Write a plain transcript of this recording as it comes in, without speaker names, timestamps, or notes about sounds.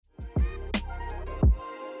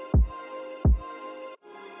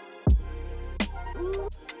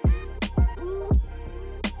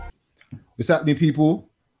What's happening, people?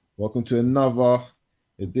 Welcome to another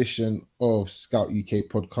edition of Scout UK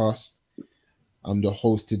podcast. I'm the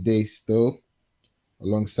host today still.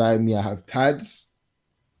 Alongside me, I have Tads.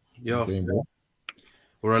 Yo,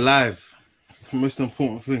 we're alive. It's the most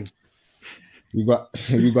important thing. We got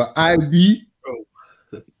IB.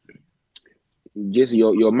 Just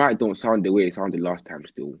your mic don't sound the way it sounded last time.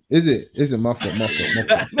 Still, Is it my fault? No,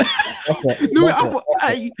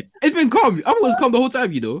 it's been calm. I thought it was calm the whole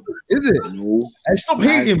time, you know. Is it? no, Hey, stop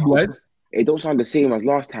hating, blood. it don't sound the same as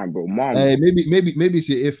last time, bro. Mom, Hey, maybe it's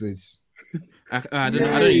your earphones. I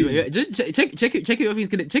don't even just check if your things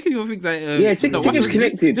connected. Check if your things like check it's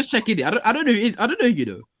connected. Just check it. I don't know who it is. I don't know who you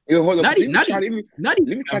know. Yo, hold on. Nadi, Let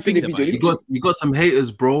me try I'm to thinking the about video. it. You got some haters,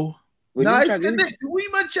 bro. Nah, it's connected. What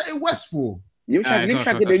you man chatting West for? Let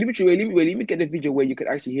me get the video where you can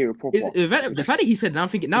actually hear it proper. The fact that he said, now I'm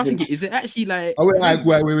thinking, is it actually like? Oh, wait.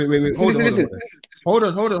 Hold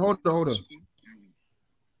on.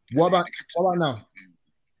 What about now?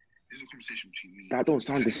 There's a conversation between me. That don't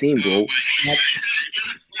sound the same, bro.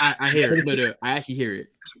 I hear it. No, I actually hear it.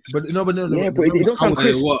 But no. Yeah, but it don't sound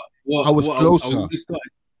crisp. I was closer.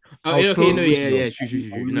 Oh, was okay, close. no, yeah, true.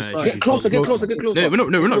 No, Get closer. No,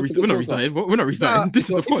 we're not restarting. We're not restarting. This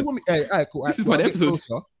is the point. Hey, cool. This is my episode.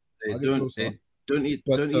 Don't eat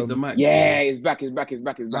the mic. Yeah, it's back. It's back.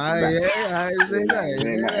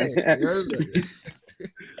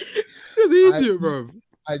 Bro.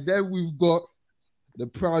 And then we've got the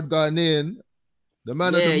proud Ghanaian, the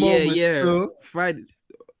man of the moment. Yeah. Friday.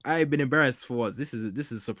 I've been embarrassed for what? This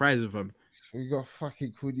is surprising for him. We got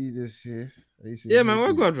fucking Kudi this here. Yeah, man.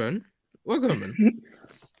 What good, man?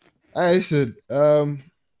 Hey, listen.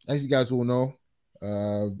 As you guys all know,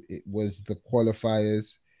 it was the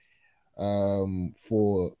qualifiers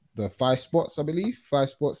for the 5 spots, I believe. 5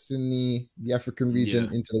 spots in the African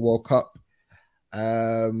region into the World Cup.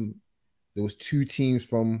 There was 2 teams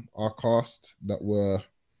from our cast that were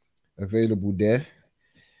available there.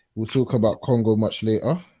 We'll talk about Congo much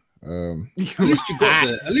later. At least you got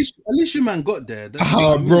there. At least your man got there.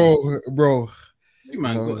 Bro. Your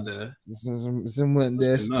man got there. Some went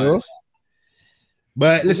there still. Nice.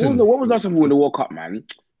 But listen, when was the last time we won the World Cup, man?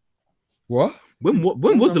 What? When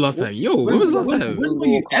was the last time? When was the last time? When were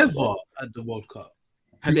you ever at the World Cup?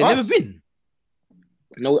 Has there never been?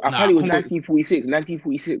 No, I thought it was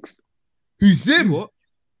 1946. Who's him? What?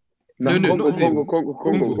 No, not Congo.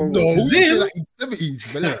 No, Zim? like in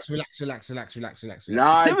 70s. Relax.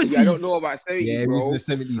 Nah, 70s? I don't know about 70s, yeah, it bro. was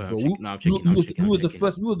in the 70s, bro. We was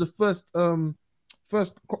the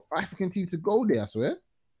first African team to go there, I swear.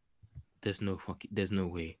 There's no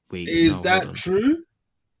way. Wait, is that true?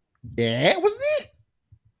 Yeah, wasn't it?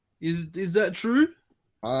 Is that true?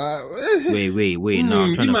 Wait. No,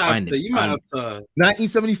 I'm trying to find it. You might have to.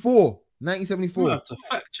 1974. You might have to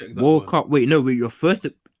fact check that. World Cup. Wait, no. Wait, your first.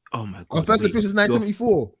 Oh my god. Our first appearance was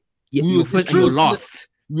 1974. Yeah, your first and your last.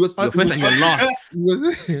 Your first and your last.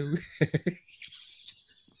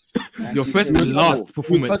 Your first and last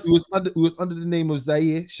performance. It was under the name of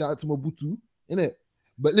Zaire. Shout out to Mobutu, innit?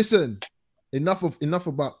 But listen, enough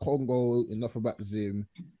about Congo, enough about Zim.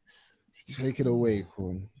 Take it away,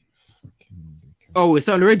 Con. Oh, it's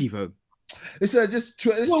starting already, bro. Listen,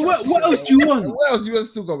 what else do you want? What else do you want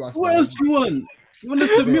to talk about? What else do you want? You want us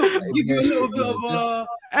to give you a little bit of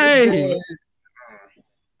Hey.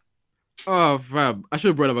 Oh, fam. I should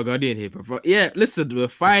have brought up a Guardian here, bro. Yeah, listen, we're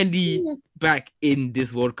finally back in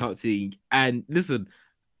this World Cup thing. And listen,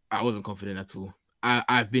 I wasn't confident at all.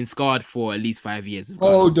 I've been scarred for at least 5 years.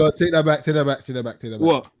 Oh, God, take that back.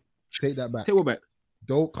 What? Take that back. Take what back?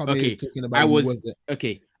 Don't come here talking about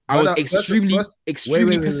okay. I was extremely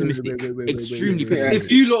pessimistic. Extremely pessimistic.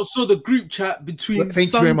 If you lot saw the group chat between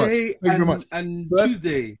Sunday and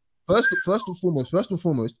Tuesday. First and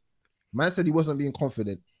foremost, man said he wasn't being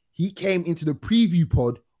confident. He came into the preview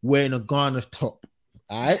pod wearing a Ghana top.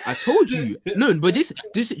 All right? I told you. No, but just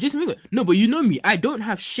no, but you know me. I don't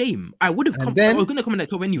have shame. I would have come. I was gonna come in that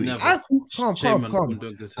top anyway. Calm.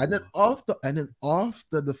 And then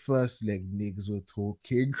after the first leg, niggas were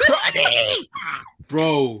talking cruddy.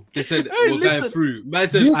 Bro, they said we're going through. Man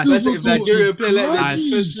said if Nigeria play like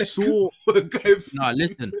this, we're going through. Nah,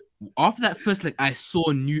 listen. After that first leg, I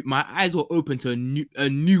saw my eyes were open to a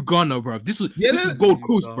new Ghana, bro. This was Gold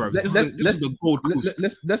Coast, bro. This is the Gold Coast.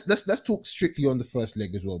 Let's talk strictly on the first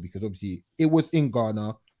leg as well, because obviously it was in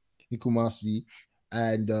Ghana, in Kumasi,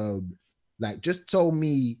 and just tell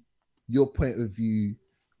me your point of view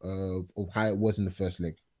of how it was in the first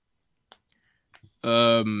leg.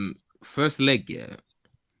 First leg, yeah.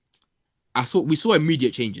 We saw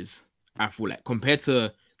immediate changes. I feel like compared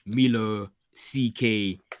to Milo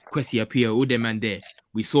CK, Kwesi Appiah, all them man there.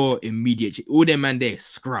 We saw immediate, all them man there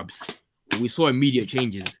scrubs. We saw immediate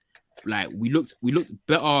changes. Like we looked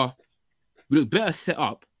better. We looked better set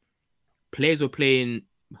up. Players were playing.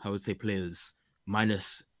 I would say players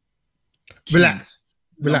minus. Two. Relax.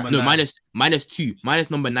 No, -2,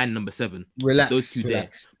 minus number 9, number 7. Relax. Those two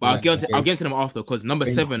relax, there. But I'll get to them after because number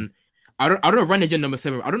 7. I don't run agenda number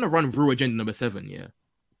 7. I don't run Rule agenda number 7. Yeah,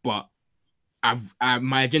 but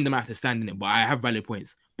my agenda might have to stand in it. But I have valid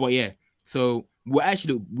points. But yeah, so we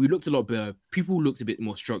looked a lot better. People looked a bit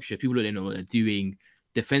more structured. People didn't know what they're doing.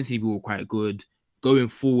 Defensively, we were quite good. Going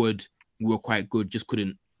forward, we were quite good. Just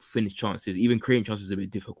couldn't finish chances. Even creating chances was a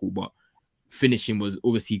bit difficult, but finishing was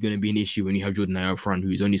obviously going to be an issue when you have Jordan Ayew up front,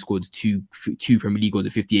 who's only scored two Premier League goals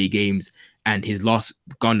in 58 games, and his last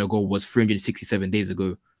Ghana goal was 367 days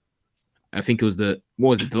ago. I think it was the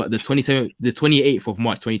 28th of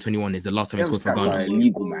March 2021 is the last time he scored for Ghana.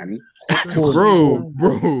 Illegal, man. Bro.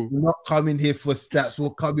 We're not coming here for stats. We're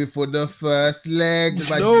coming for the first leg.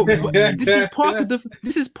 No, this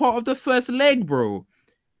is part of the first leg, bro.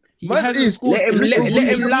 Let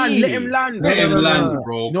him land,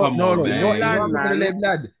 bro. No, Come on, man. Let him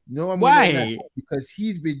land. No, why? Because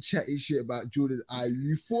he's been chatting shit about Jordan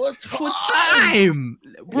Ayew for time.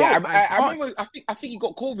 Bro, yeah, I remember. I think he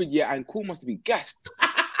got COVID. Yeah, and Cool must have been gassed.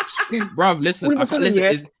 Bro, listen.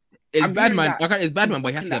 It's bad, man. That. It's bad, man. But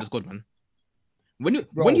he has to get the squad, man.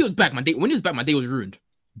 When he was back, my day was ruined.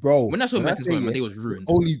 Bro, when I saw him back, my day was ruined.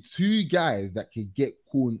 Only 2 guys that can get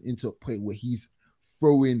Corn into a point where he's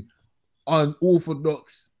throwing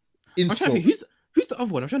unorthodox insults. Who's the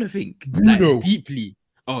other one? I'm trying to think. Bruno. Like, deeply.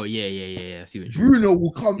 Oh yeah. I see what Bruno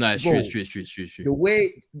will come. No, it's true. The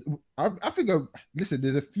way I think. Listen,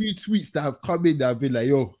 there's a few tweets that have come in that have been like,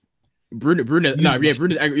 "Yo, Bruno." Bruno's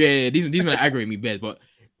These men aggravate me bad. But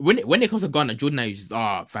when it comes to Ghana, Jordan Ayew is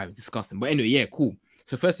just disgusting. But anyway, yeah, cool.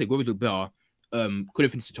 So firstly, where we look better, couldn't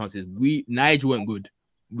finish the chances. Nigel weren't good,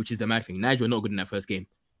 which is the mad thing. Nigel were not good in that first game.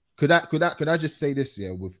 Could I just say this,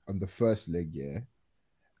 yeah, with the first leg, yeah?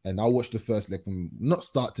 And I watched the first leg from not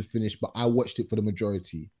start to finish, but I watched it for the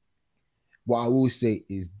majority. What I will say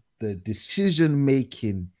is the decision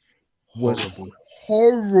making was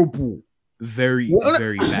horrible. Very bad.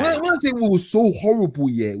 When I say it was so horrible,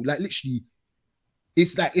 yeah, like literally,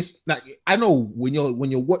 it's like I know when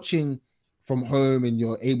you're watching from home and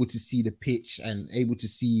you're able to see the pitch and able to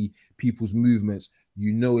see people's movements,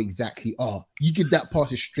 you know exactly, you get that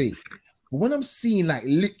pass is straight. But when I'm seeing like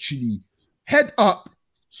literally head up,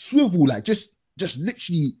 swivel, like just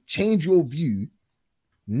literally change your view,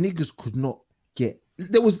 niggas could not get.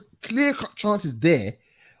 There was clear-cut chances there,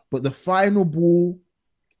 but the final ball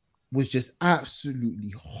was just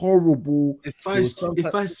absolutely horrible. If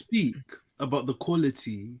I speak about the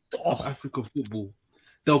quality of African football,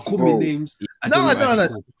 they'll call me names. No.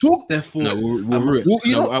 Therefore,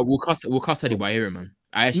 we'll cast Teddy by hearing, man.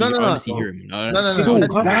 I actually honestly hear him. No.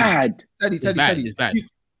 It's bad. Teddy,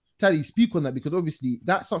 Teddy, speak on that, because obviously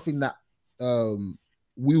that's something that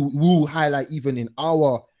we will highlight even in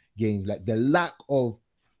our game, like the lack of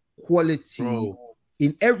quality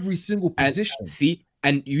in every single position.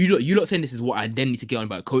 And you lot saying this is what I then need to get on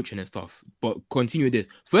about coaching and stuff. But continue with this.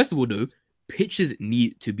 First of all, though, pitches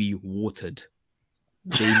need to be watered.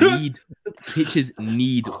 Pitches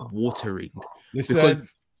need watering. Listen, because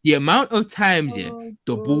the amount of times the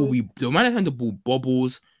amount of time the ball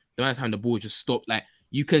bobbles, the amount of time the ball just stops, like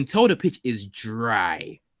you can tell the pitch is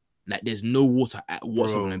dry. Like there's no water at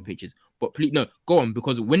whatsoever on pitches. But please, no, go on,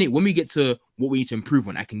 because when we get to what we need to improve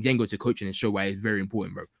on, I can then go to coaching and show why it's very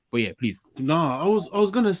important, bro. But yeah, please. No, I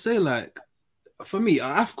was gonna say, like, for me,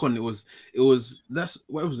 at AFCON, it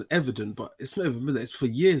was evident, but it's not even that. It's for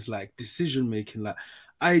years, like decision making. Like,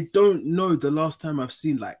 I don't know the last time I've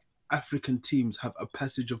seen like African teams have a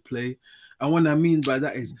passage of play, and what I mean by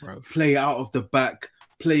that is play out of the back,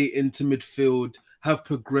 play into midfield, have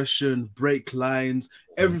progression, break lines.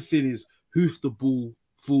 Everything is hoof the ball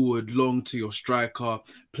forward long to your striker,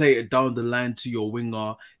 play it down the line to your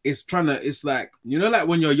winger. It's like, you know, like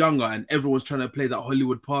when you're younger and everyone's trying to play that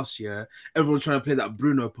Hollywood pass, yeah, everyone's trying to play that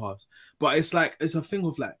Bruno pass, but it's like, it's a thing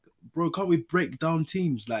of like, bro, can't we break down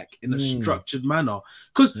teams like in a structured manner?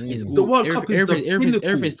 Because the World Cup is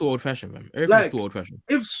everything's too old fashioned, man. Everything's too old fashioned.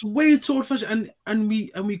 It's way too old fashioned, and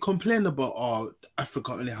we complain about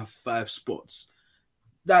Africa only have 5 spots.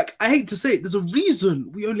 Like, I hate to say it, there's a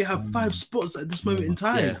reason we only have 5 spots at this moment in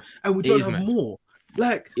time, and we don't have more.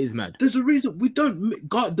 Like, it's mad. There's a reason we don't.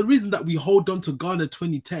 The reason that we hold on to Ghana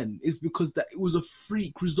 2010 is because that it was a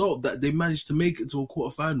freak result that they managed to make it to a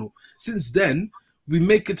quarterfinal. Since then, we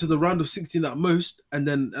make it to the round of 16 at most, and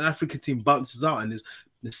then an African team bounces out and is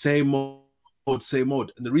the same old same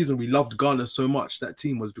old. And the reason we loved Ghana so much, that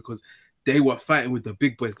team, was because they were fighting with the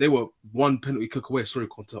big boys. They were one penalty kick away. Sorry,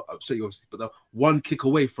 to upset you, obviously, but they're one kick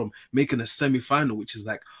away from making a semi-final, which is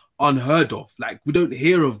like unheard of. Like, we don't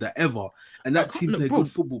hear of that ever. And that team played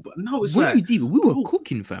good football. But no, it's like, we were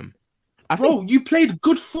cooking, fam. You played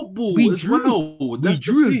good football as well. We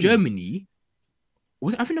drew with Germany.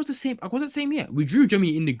 I think it was the same. Was it the same year? We drew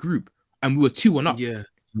Germany in the group, and we were 2-1 up. Yeah.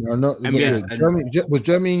 No. Germany, was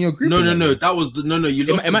Germany in your group? No. That was the no. You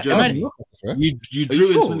lost to Germany. You drew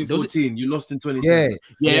in 2014. You lost in 2010.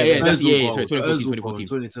 Yeah.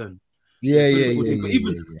 2014. Yeah. But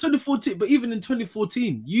even 2014, but even in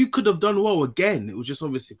 2014, you could have done well again. It was just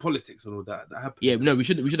obviously politics and all that happened. Yeah, no, we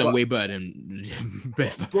should have done way better than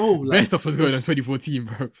best stuff. Bro, like, best stuff was going on 2014,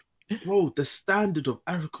 bro. Bro, the standard of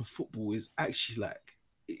African football is actually like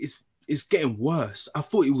it's getting worse. I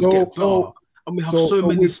thought it would get better. And we have so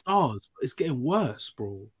many stars, but it's getting worse,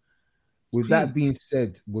 bro. With that being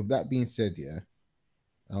said, yeah,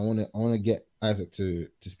 I wanna get Isaac to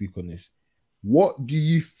speak on this. What do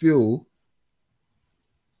you feel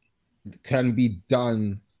can be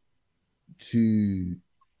done to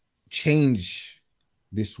change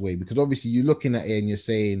this way? Because obviously you're looking at it and you're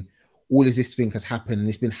saying all of this thing has happened and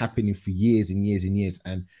it's been happening for years and years and years.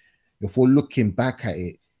 And if we're looking back at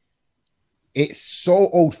it, it's so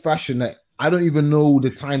old-fashioned that I don't even know the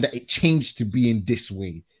time that it changed to being this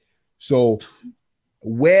way. So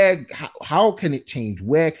how can it change?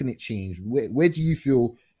 Where can it change? Where do you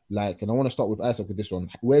feel like, and I want to start with Isaac with this one,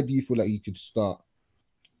 where do you feel like you could start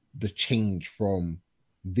the change from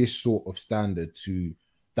this sort of standard to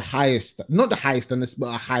the highest, not the highest standards, but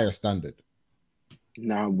a higher standard?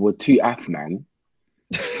 Nah, we're too off, man.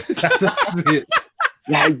 That's it.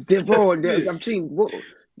 Like, bro, I'm saying, what,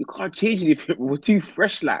 you can't change anything. We're too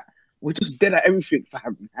fresh, like, we're just dead at everything,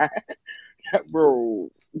 fam. Bro,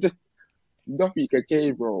 just nothing you can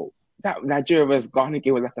change, bro. That Nigeria vs Ghana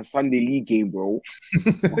game was like a Sunday league game, bro.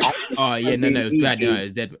 Oh yeah, no, it was bad. No, it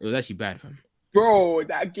was dead. It was actually bad, fam. Bro,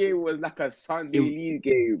 that game was like a Sunday league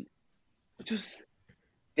game. Just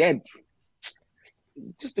dead.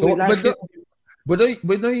 Just the way but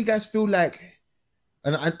don't you guys feel like,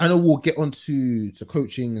 and I know we'll get on to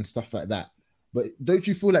coaching and stuff like that, but don't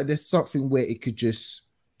you feel like there's something where it could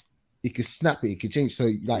snap it could change? So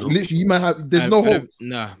like literally you might have no hope.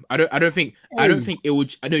 No, I don't think it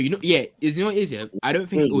would. I know, you know, yeah, is, you know what it is, yeah? I don't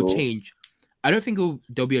think it will change. I don't think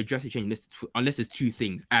there'll be a drastic change unless there's two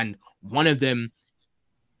things, and one of them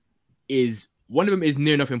is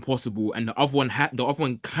near enough impossible, and the other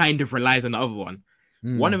one kind of relies on the other one.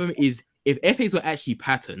 One of them is if FAs were actually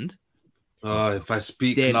patterned. If I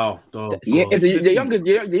speak now, the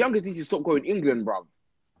youngest need to stop going England, bro.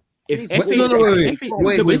 This is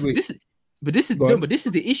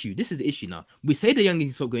the issue. This is the issue now. We say the youngest need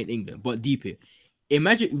to stop going England, but deeper.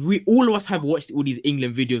 Imagine all of us have watched all these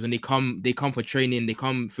England videos, and they come for training, they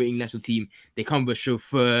come for England national team, they come with a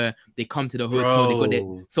chauffeur, they come to the hotel, they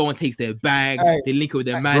got someone takes their bag, they link up with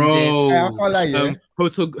their man there.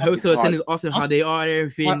 Hotel attendants ask them how they are and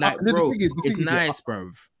everything. It's nice,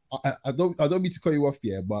 bro. I don't mean to cut you off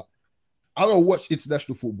here, but I don't watch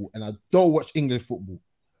international football and I don't watch English football.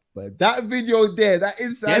 But that video there, that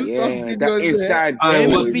inside stuff video there, I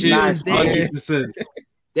watch it 100%.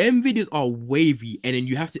 Them videos are wavy, and then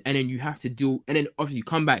you have to do, and then obviously you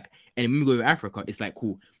come back, and when we go to Africa, it's like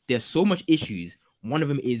cool. There's so much issues. One of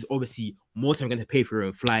them is obviously more time going to pay for your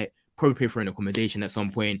own flight, probably pay for an accommodation at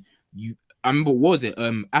some point. I remember, what was it?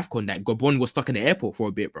 AFCON, that Gabon was stuck in the airport for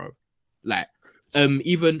a bit, bro. Like,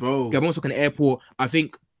 Gabon was stuck in the airport. I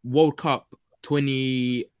think World Cup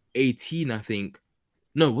 2018. I think.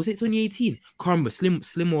 No, was it 2018? Can't remember.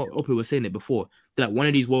 Slim or Opie was saying it before. That one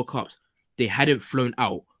of these World Cups, they hadn't flown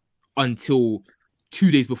out until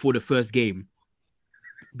 2 days before the first game,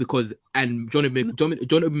 because John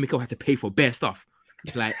Obi Mikel had to pay for bare stuff.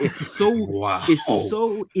 Like, it's so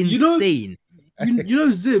so insane. You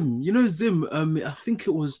know Zim. I think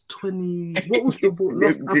it was 20. What was the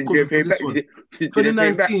last AFCON for this one?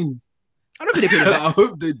 2019. I don't think they paid him back. I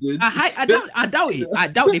hope they did. I doubt it. I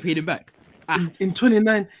doubt they paid him back. In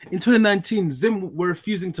 2019, Zim were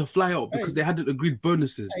refusing to fly out because they hadn't agreed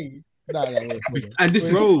bonuses. And this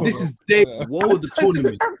is day before the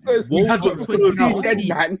tournament. We haven't flown out.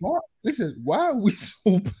 Listen, why are we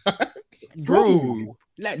so bad, bro?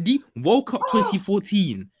 Like the World Cup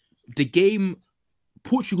 2014, the game,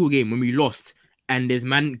 Portugal game, when we lost, and there's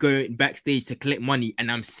man going backstage to collect money,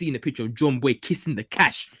 and I'm seeing a picture of John Boy kissing the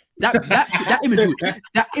cash. That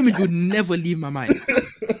image would never leave my mind.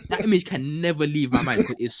 That image can never leave my mind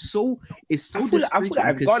because it's so. I feel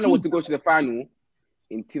like if Ghana were to go to the final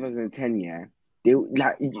in 2010, yeah, They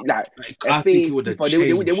like I think it would have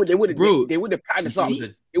changed. they would have patterned us up. see-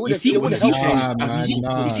 They would You have see, they would you have see, helped us. man, you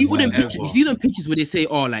see all them Whatever. pictures. You see them pictures where they say,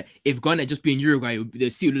 "Oh, like if Ghana just be in Uruguay, they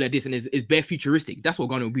see it look like this, and it's bare futuristic." That's what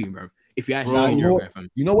Ghana will be, bro. If you actually Bro, in you know Uruguay, fam.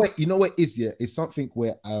 You know what is yeah? It's something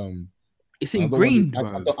where It's I don't ingrained,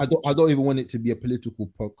 want bro. it- I don't even want it to be a political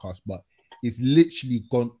podcast, but it's literally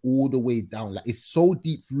gone all the way down. Like it's so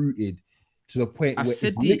deep rooted to the point I where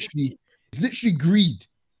said it's literally greed.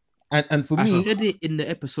 And for I me, said it in the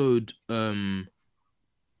episode.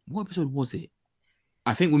 What episode was it?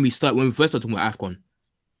 I think when we first started talking about AFCON,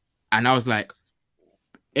 and I was like,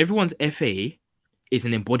 everyone's FA is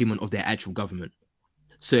an embodiment of their actual government.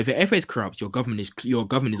 So if your FA is corrupt, your government is. If your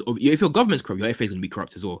government's corrupt, your FA is going to be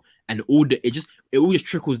corrupt as well. And it all just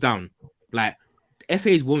trickles down. Like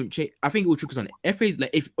FAs won't change. I think it will trickle down. FAs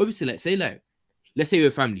like if obviously let's say you're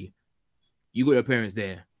a family, you got your parents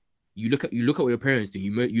there. You look at what your parents do.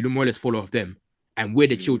 You more or less follow off them, and we're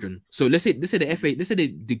the children. So let's say the FA, let's say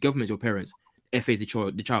the government's your parents. FA is the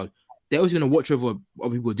child. They're always gonna watch over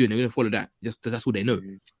what people are doing. They're gonna follow that. Just 'cause that's what they know.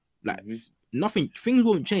 Like nothing, things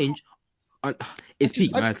won't change. It's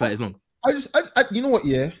peak, man. It's like it's long. I you know what?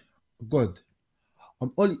 Yeah, God,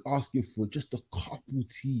 I'm only asking for just a couple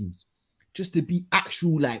teams, just to be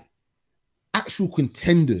actual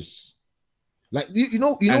contenders. Like you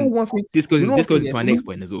know And one thing. This goes you know into one thing, our yeah, next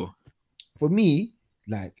point as well. For me,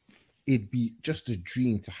 like it'd be just a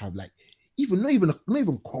dream to have like not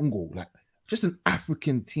even Congo, like just an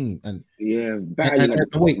African team. And Yeah,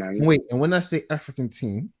 wait, and when I say African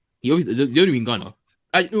team, You don't mean Ghana.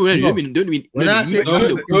 Don't mean. When I say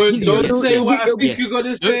Don't say what I think Yes. you're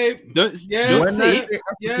gonna say. Don't when say I it. say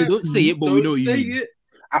Yeah. Don't say it, but we know Don't you say mean. it.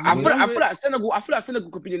 I feel like Senegal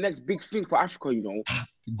could be the next big thing for Africa, you know.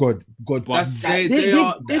 God, But That's They- they they-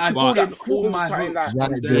 are. they I call pin that all football my something hopes like-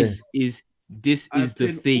 on Right them. there. This I is the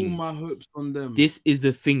pin all thing. my hopes on them. This is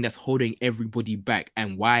the thing that's holding everybody back,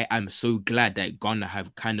 and why I'm so glad that Ghana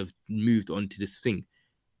have kind of moved on to this thing.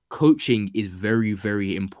 Coaching is very,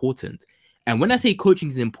 very important. And when I say coaching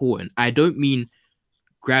is important, I don't mean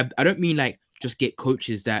like just get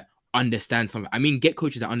coaches that understand something. I mean get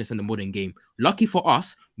coaches that understand the modern game. Lucky for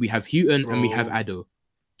us, we have Houghton and we have Bro. Ado.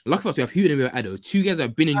 Lucky for us, we have Houghton and we have Ado. Two guys that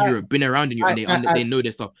have been in Europe, been around in Europe, and they know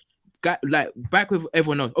their stuff. Like back with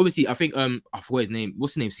everyone else. Obviously, I think I forgot his name.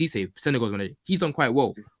 What's his name? Cisse, Senegal's manager. He's done quite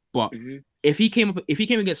well. But if he came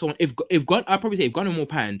against someone, if Ghana, I'd probably say if Ghana more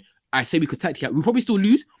pan, I say we could tactically, we probably still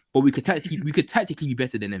lose, but we could tactically be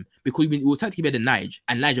better than them because we were tactically better than Niger,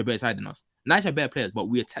 and Niger better side than us. Niger are better players, but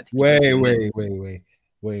we are tactically. better than them.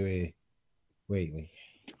 Wait.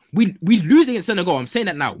 We lose against Senegal. I'm saying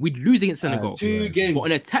that now. We lose against Senegal. 2 games. But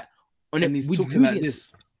on attack, And he's we talking lose like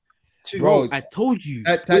against- this. Bro, I told you.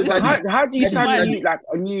 How do you This is sign why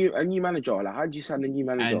a new manager? Like how do you sign a new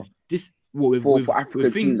manager And this with for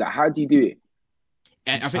African teams? Like how do you do it?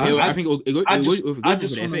 And I I think it goes I with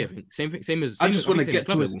just the FA. wanna- I think same as. I just want to same as get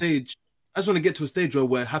club to a level. stage. I just want to get to a stage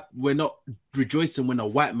where we're not rejoicing when a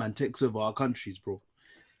white man takes over our countries, bro.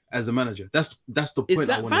 As a manager, that's the Is point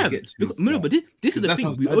I that want to fam? get to. Because, no, but this is the That's thing.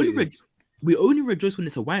 how sad it is. We only rejoice when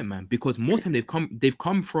it's a white man because more time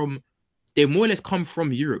they've more or less come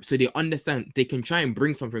from Europe, so they understand they can try and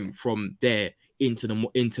bring something from there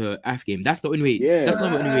into Af game. That's the only way. Yeah. That's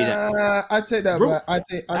not the only way that. I take that Bro, back. I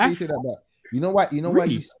say that back. You know what? You know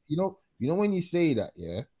Really? why? You know when you say that,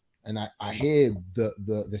 yeah. And I hear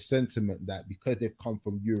the sentiment that because they've come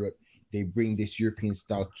from Europe, they bring this European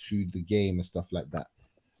style to the game and stuff like that.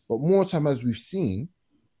 But more time as we've seen,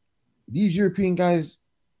 these European guys,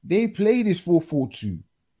 they play this 4-4-2.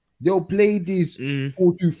 They'll play this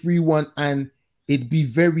 4-2-3-1, and it'd be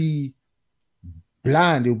very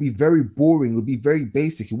bland. It'll be very boring. It'll be very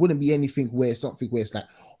basic. It wouldn't be anything where it's like,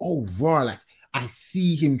 oh, raw, like I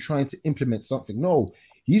see him trying to implement something. No,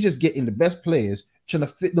 he's just getting the best players, trying to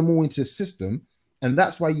fit them all into the system, and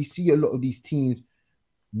that's why you see a lot of these teams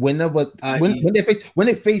when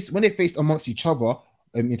they face amongst each other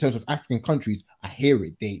in terms of African countries. I hear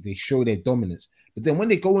it. They show their dominance, but then when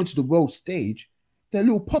they go into the world stage, they're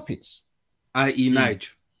little puppets. I.e. Niger.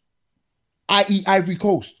 i.e. Ivory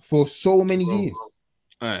Coast for so many years.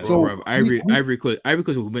 Alright, So, bro, Ivory Coast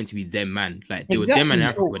were meant to be them man. Like they were them man in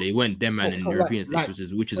Africa, but they weren't them man in the European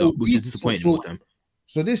states, which is disappointing all the time.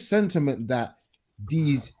 So this sentiment that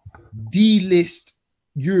these D-list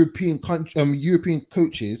European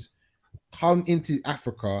coaches come into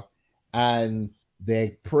Africa and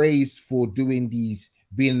they're praised for doing these,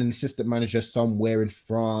 being an assistant manager somewhere in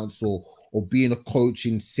France or being a coach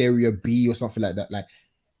in Serie B or something like that, like,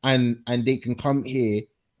 and they can come here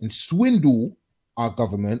and swindle our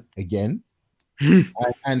government again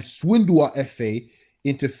and swindle our FA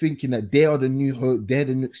into thinking that they are the new hope, they're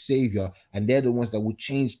the next savior, and they're the ones that will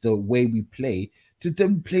change the way we play, to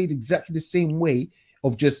them played exactly the same way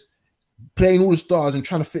of just playing all the stars and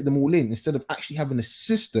trying to fit them all in, instead of actually having a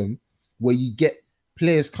system where you get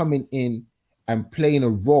players coming in and playing a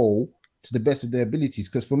role to the best of their abilities.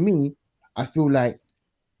 Because for me, I feel like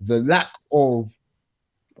the lack of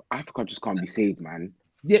Africa just can't be saved, man.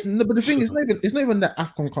 yeah, no, but the thing is, it's not even that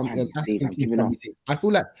AFCON Can't be saved, I'm team giving can up. be saved. I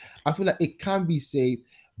feel like it can be saved,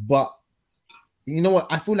 but you know what?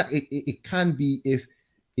 I feel like it can be if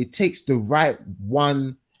it takes the right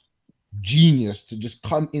one genius to just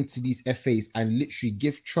come into these FAs and literally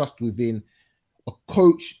give trust within a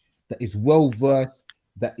coach that is well versed,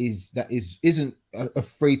 that isn't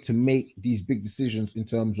afraid to make these big decisions in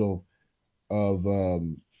terms of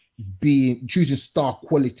choosing star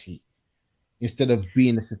quality instead of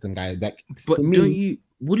being a system guy. Like, But for me,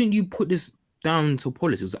 wouldn't you put this down to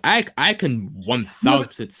politics? I can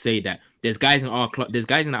 1000% say that there's guys in our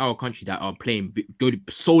country that are playing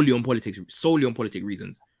solely on politics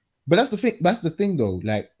reasons. but that's the thing. That's the thing, though.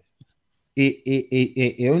 Like,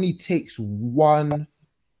 it only takes one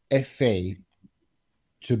FA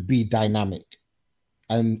to be dynamic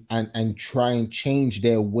and try and change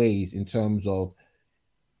their ways in terms of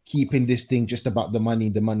keeping this thing just about the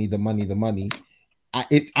money.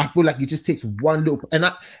 I feel like it just takes one little, and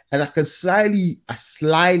I can slyly,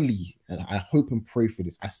 and I hope and pray for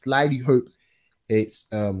this. I slyly hope it's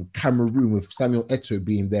Cameroon with Samuel Eto'o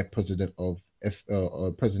being their president of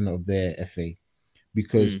their FA,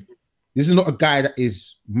 because this is not a guy that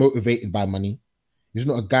is motivated by money. This is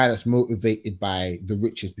not a guy that's motivated by the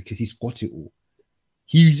riches because he's got it all.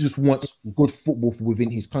 He just wants good football within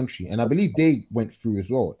his country, and I believe they went through as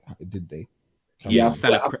well. Did they? Yeah, I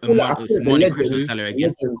feel like the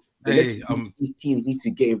legends, these teams need to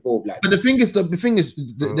get involved. Like, but the thing is,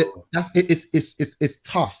 it's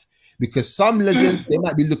tough because some legends they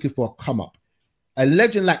might be looking for a come up. A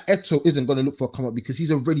legend like Eto'o isn't going to look for a come up because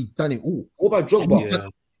he's already done it all. What about Drogba?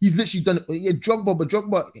 He's literally done it. Yeah,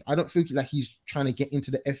 Drogba. I don't think like he's trying to get into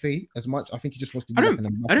the FA as much. I think he just wants to be like an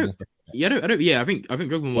ambassador and stuff like that. I think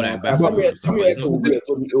Drogba more like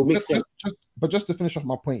it will make sense. But just to finish off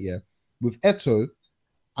my point, with Eto'o,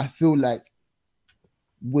 I feel like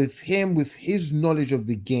with him, with his knowledge of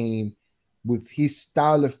the game, with his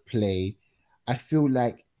style of play, I feel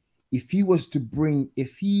like if he was to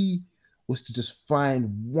just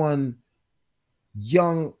find one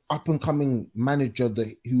young up-and-coming manager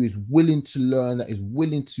who is willing to learn, that is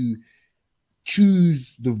willing to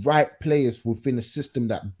choose the right players within a system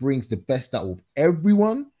that brings the best out of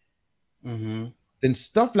everyone, then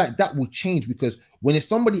stuff like that will change. Because when it's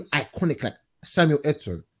somebody iconic like Samuel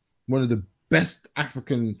Eto'o, one of the best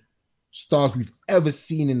African stars we've ever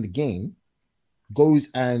seen in the game, goes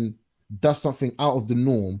and does something out of the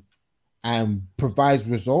norm and provides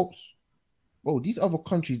results, well, these other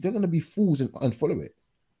countries, they're going to be fools and follow it.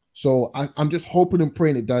 So I'm just hoping and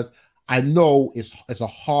praying it does. I know it's a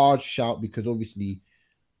hard shout because obviously,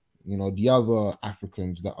 you know, the other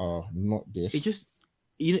Africans that are not this. It just,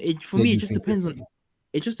 for me, it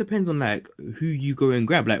just depends on like who you go and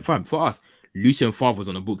grab. Like for us, Lucien Favre was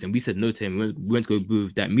on the books and we said no to him. We went to go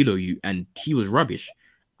with that Milo and he was rubbish.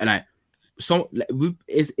 And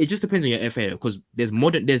it just depends on your FA because there's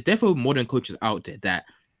definitely modern coaches out there that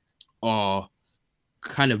are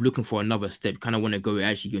kind of looking for another step, kind of want to go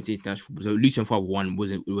actually into international football. So Lucien Favre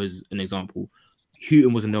was an example.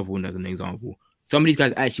 Houghton was another one as an example. Some of these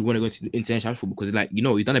guys actually want to go to international football because like,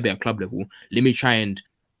 you've done a bit at club level. Let me try and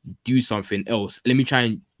do something else. Let me try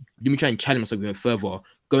and challenge myself even further.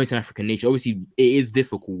 Go into African nation. Obviously, it is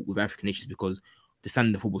difficult with African nations because the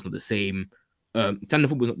standard of football is not the same. Standard of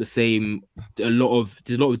football is not the same. There's a lot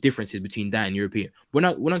of differences between that and European. We're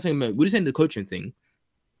not saying the coaching thing.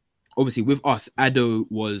 Obviously, with us, Ado's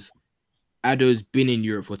been in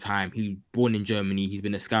Europe for time. He's born in Germany. He's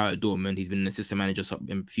been a scout at Dortmund. He's been an assistant manager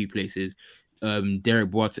in a few places. George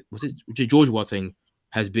Boateng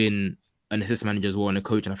has been an assistant manager as well and a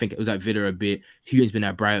coach, and I think it was at Villa a bit. Houghton's been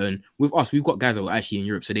at Brighton. With us, we've got guys that are actually in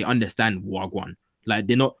Europe, so they understand Wagwan. Like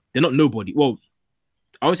they're not nobody. Well,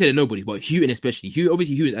 I would say they're nobody, but Houghton especially. Houghton's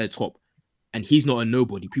at the top, and he's not a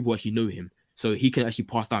nobody. People actually know him, so he can actually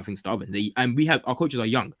pass down things to others. And we have our coaches are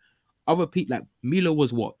young. Other people like Milo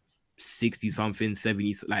was 60 something,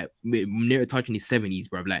 70s, like near touching his 70s,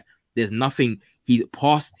 bro. Like there's nothing. He's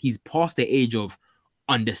past the age of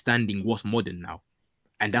understanding what's modern now,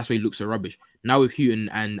 and that's why he looks so rubbish. Now with Houghton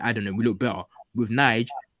and I don't know, we look better. With Nige,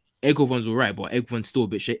 Egovan's alright, but Egovan's still a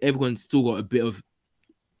bit shit. Everyone's still got a bit of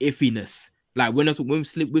iffiness. Like when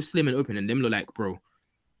Slim and Open and them look like, bro,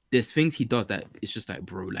 there's things he does that it's just like,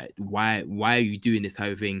 bro, like why are you doing this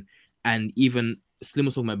type of thing? And even Slim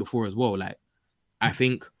was talking about before as well. Like, I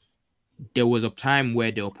think there was a time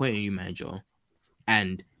where they were appointing a new manager,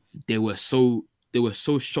 and they were so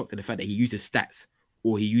shocked at the fact that he uses stats,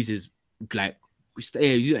 or he uses like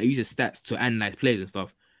he uses stats to analyze players and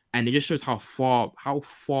stuff, and it just shows how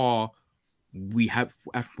far we have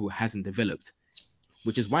Africa hasn't developed,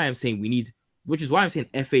 which is why I'm saying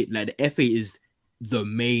FA, like the FA is the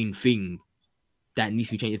main thing that needs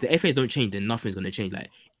to be changed. If the FA don't change, then nothing's gonna change. Like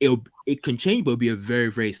it can change, but it'll be a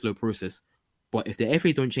very, very slow process. But if the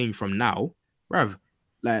FA don't change from now, bruv,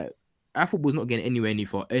 like our football's not getting anywhere any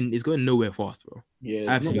far, and it's going nowhere fast, bro. Yeah,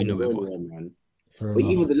 absolutely nowhere fast, man. But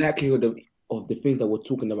even the likelihood of the things that we're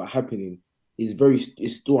talking about happening is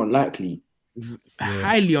still unlikely.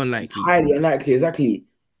 Highly unlikely. It's highly unlikely, exactly.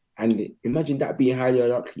 And imagine that being highly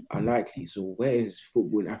unlikely. So where is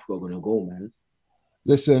football in Africa gonna go, man?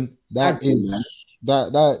 Listen, that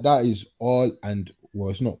is all, and well,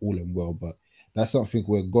 it's not all and well, but that's something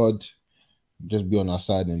where God just be on our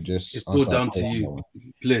side and just. It's all down to you,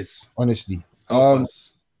 please. Honestly,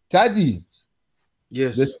 Taddy.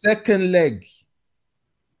 Yes. The second leg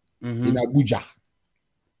in Abuja,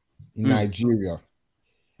 in Nigeria.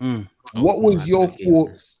 What was your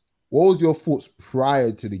thoughts? What was your thoughts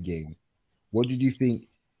prior to the game? What did you think?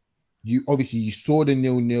 You saw the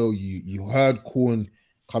 0-0. You heard Korn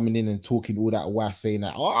coming in and talking all that while saying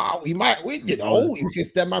that, oh, we might win,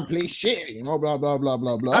 if that man play shit, blah blah blah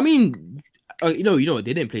blah blah. I mean, they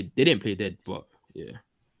didn't play dead, but yeah.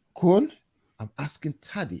 Korn, I'm asking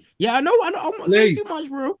Taddy. Yeah, I know. I'm not saying too much,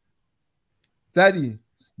 bro. Taddy,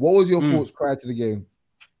 what was your thoughts prior to the game?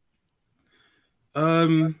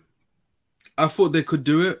 I thought they could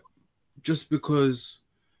do it, just because,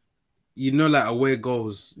 like away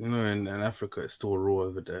goals, in Africa, it's still raw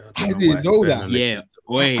over there. I didn't know that. Yeah,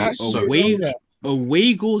 away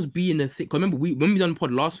goals being a thing. Remember, when we done the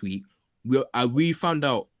pod last week, we found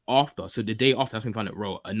out after. So the day after, that's when we found out,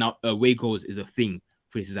 bro, now away goals is a thing.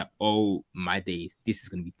 For this is like, oh my days, this is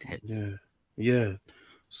gonna be tense. Yeah.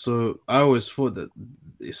 So I always thought that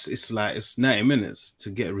it's like it's 90 minutes to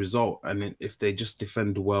get a result, and if they just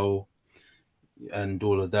defend well and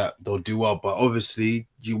all of that, they'll do well. But obviously,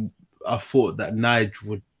 I thought that Nige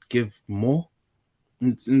would give more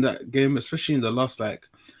in that game, especially in the last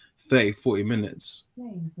 30-40 minutes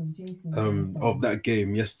of that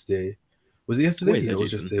game yesterday. Was it yesterday? Yeah, it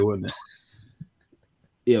was yesterday, wasn't it?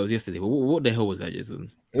 Yeah, it was yesterday. But what the hell was that, Jason?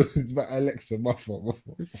 It was about Alexa. My fault.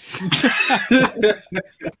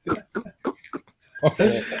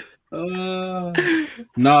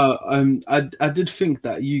 No, I did think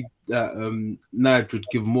that Nige would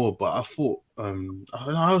give more, but I thought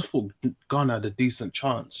Ghana had a decent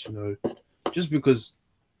chance, just because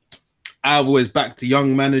I've always backed to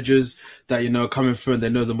young managers that coming through and they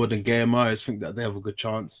know the modern game. I always think that they have a good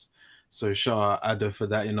chance. So shout out Ado for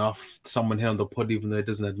that. Someone here on the pod, even though he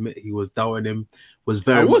doesn't admit he was doubting him, was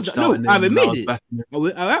very much doubting him. I've admitted it. I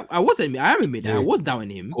haven't admitted that. I was doubting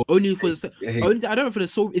him. Only for I don't know for the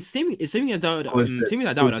soul. It's same thing I doubted.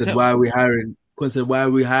 Why are we hiring? Said, why are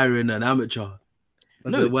we hiring an amateur?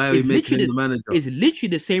 Why are we making him the manager? It's literally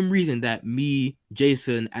the same reason that me,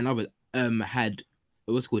 Jason, and others had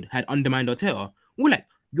undermined Arteta. We're like,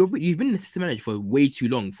 you've been the assistant manager for way too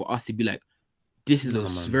long for us to be like, this is a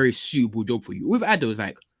very suitable job for you. With Ado, it's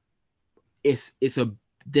like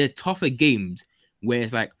they're tougher games where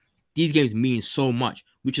it's like these games mean so much,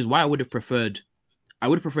 which is why I would have preferred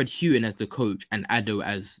Houghton as the coach and Ado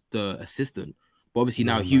as the assistant. But obviously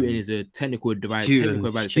now Houghton is a technical director,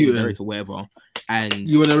 whatever. And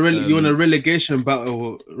you want a relegation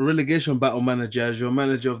battle manager as your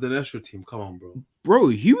manager of the national team. Come on, bro.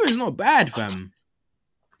 Bro, Houghton's not bad, fam.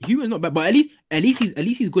 Houghton's not bad, but at least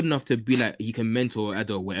he's good enough to be like he can mentor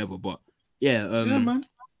Ado or whatever. But yeah, man.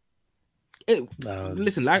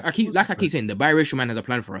 Listen, I keep saying, the biracial man has a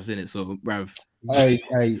plan for us, innit? So, bruv. Hey.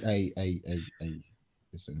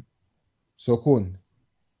 Listen. So, Korn,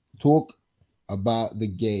 talk about the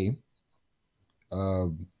game.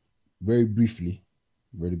 Very briefly.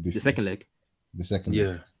 The second leg.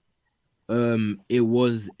 Yeah. It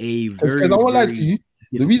was a very. I won't lie to you.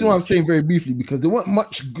 The reason why I'm saying very briefly, because there weren't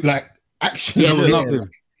much action. Yeah, there was nothing.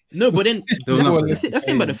 No, but then that's even about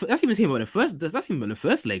the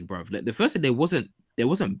first leg, bro. Like the first leg, there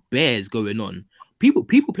wasn't bears going on. People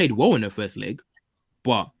played well in the first leg,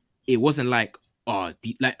 but it wasn't like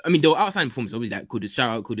they were outside performance. Obviously, that could have shout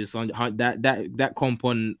out, could have sung that comp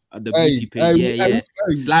on the beauty page,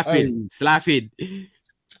 slapping.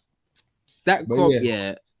 That comp,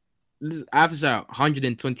 yeah. I have to shout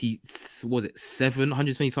 120, was it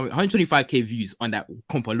 120 something, 125k views on that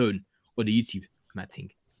comp alone on the YouTube. Mad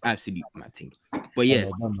thing. Absolute mad thing. But yeah,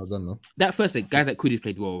 I don't know. that first like, guys like Kudus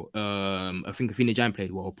played well. I think Afina Jan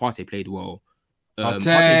played well. Partey played well. Partey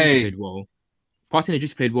played well. Partey and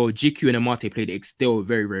Idris played well. GQ and Amate played still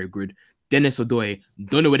very, very good. Dennis Odoi,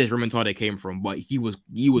 don't know where this remontada came from, but he was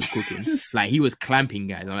cooking. Like he was clamping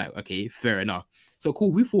guys. I'm like, okay, fair enough. So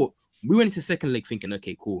cool. We went into second leg thinking,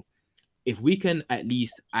 okay, cool. If we can at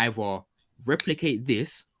least either replicate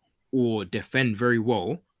this or defend very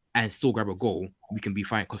well and still grab a goal, we can be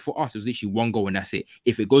fine. Because for us, it was literally one goal and that's it.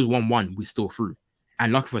 If it goes 1-1, we're still through.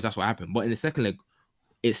 And lucky for us, that's what happened. But in the second leg,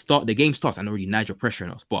 the game starts and already Niger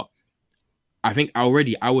pressuring us. But I think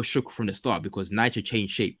I was shook from the start because Niger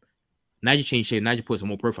changed shape. Niger put some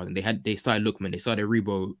more profiles and they started Lookman, they started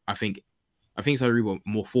Rebo. I think started Rebo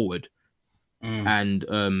more forward. And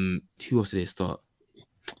who else did they start?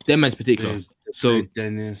 Them man's particular. So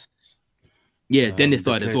Dennis. Yeah, Dennis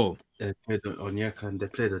started as well. They played Onyeka and they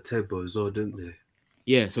played Atebo as well, didn't they?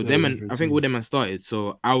 Yeah, so them and I think all them man started.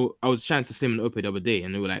 So I was chatting to Simon Ope the other day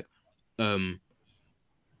and they were like,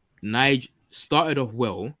 Nige started off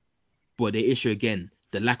well, but the issue again,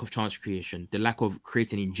 the lack of chance creation, the lack of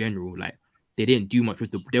creating in general, like they didn't do much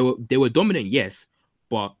with they were dominant, yes,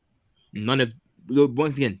 but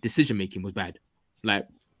once again, decision making was bad. Like,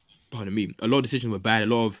 pardon me, a lot of decisions were bad, a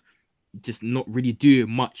lot of just not really doing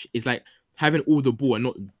much. It's like having all the ball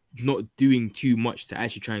and not doing too much to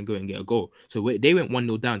actually try and go and get a goal. So they went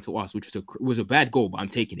 1-0 down to us, which was a bad goal, but I'm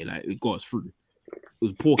taking it. Like, it got us through. It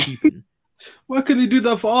was poor keeping. Why can he do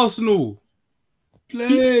that for Arsenal?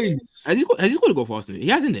 Please. Has he got a goal for Arsenal? He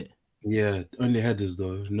hasn't it? Yeah, only headers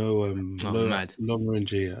though. No, mad. Long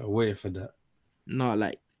range. Yeah, I'm waiting for that. No,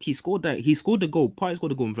 like he scored that. He scored the goal. Partey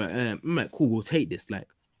scored the goal. I'm like, cool, we'll take this. Like,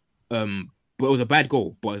 but it was a bad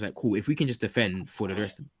goal. But it's like, cool, if we can just defend for the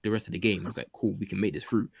rest of the game, it's like, cool, we can make this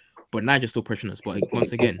through. But Niger still pressuring us. But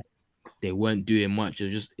once again, they weren't doing much. It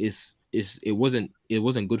was just it wasn't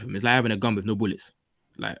good for them. It's like having a gun with no bullets.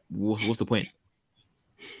 Like, what's the point?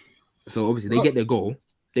 So obviously they get their goal.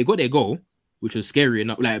 They got their goal, which was scary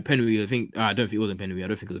enough. Like a penalty, I don't think it was a penalty. I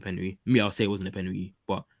don't think it was a penalty. I'll say it wasn't a penalty,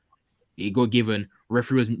 but it got given.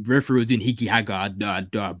 Referee was doing hiki haga.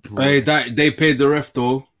 Hey, they paid the ref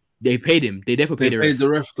though. They paid him. They definitely paid the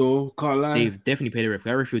ref though. Can't lie. They've definitely paid the ref.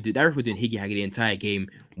 That referee was doing hiki haga the entire game.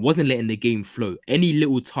 Wasn't letting the game flow. Any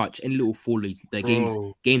little touch, any little fall, the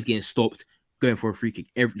game's getting stopped. Going for a free kick.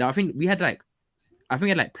 I think we had like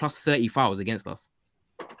plus 30 fouls against us.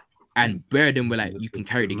 And Berden were like, you can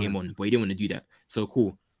carry the game on, but he didn't want to do that. So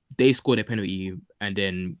cool. They scored a penalty, and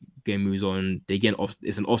then game moves on. They get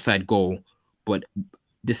it's an offside goal, but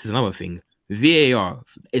this is another thing. VAR.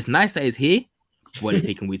 It's nice that it's here, but they're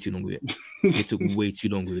taking way too long with it. They took way too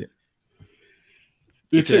long with it.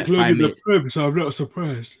 They took long in the Prem, so I'm not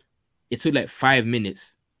surprised. It took like 5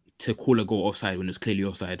 minutes to call a goal offside when it was clearly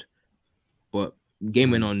offside. But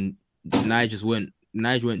game went on. Niger weren't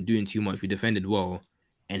doing too much. We defended well.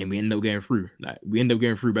 And then we end up getting through. Like, we end up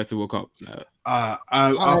getting through back to World Cup. I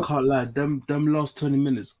can't lie. Them last 20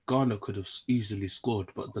 minutes, Ghana could have easily scored,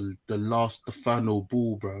 but the final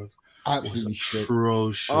ball, bro, absolutely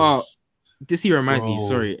atrocious. Oh, this here reminds me.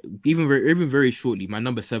 Sorry, even very shortly, my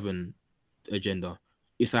number 7 agenda,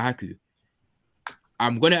 Isahaku.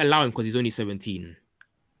 I'm gonna allow him because he's only 17,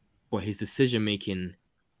 but his decision making.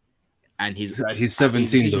 And he's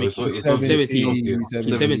 17 though. He's 17.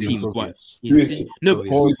 But this is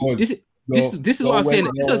what I'm saying. This is what I'm saying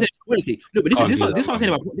about politics. No, but this is what I'm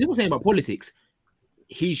saying about politics.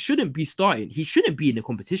 He shouldn't be starting. He shouldn't be in the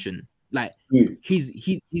competition. Like he's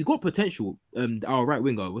got potential. Our right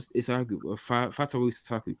winger was Fatawu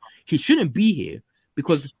Saku. He shouldn't be here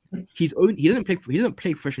because he doesn't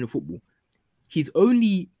play professional football. His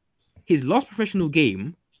last professional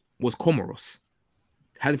game was Comoros.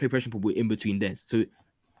 Hadn't played professional football in between then. So,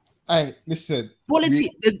 listen.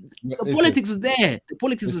 Politics was there. The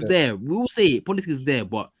politics was there. We will say it. Politics is there,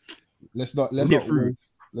 but let's not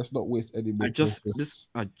waste any more. I just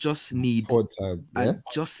need time. Yeah? I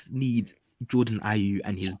just need Jordan Ayew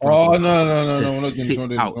and his brother. No. We're not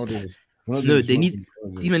doing this.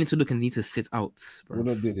 These men need to look and need to sit out. We're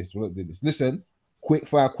not doing this. Listen, quick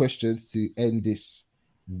fire questions to end this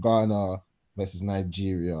Ghana versus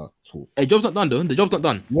Nigeria talk. Hey, job's not done though. The job's not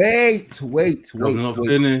done. Wait. Not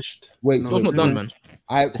finished. Wait, job's not done, man.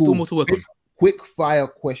 All right, cool. Still more to work on. Quick fire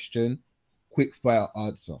question, quick fire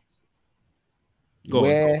answer.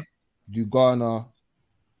 Where do Ghana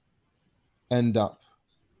end up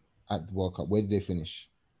at the World Cup? Where did they finish?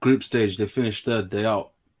 Group stage. They finished third. They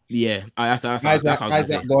out. Yeah, that's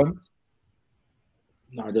Isaac gone.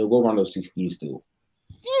 Nah, they'll go around those 16 still.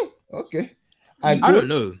 Okay. I don't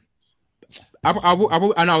know.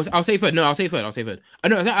 I'll say third. No, I'll say third. I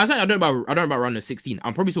don't know about round of 16.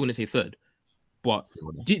 I'm probably still gonna say third. But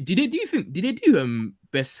did they do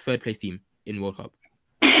best third place team in World Cup?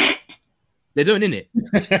 They're doing in it.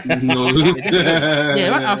 No.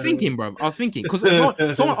 Yeah, I was thinking, bro. Because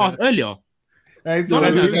someone asked earlier.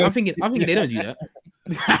 I'm thinking they don't do that.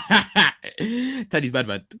 Teddy's bad,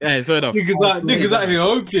 man. So enough. Niggas out here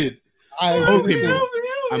hoping. I'm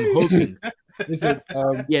hoping. Listen,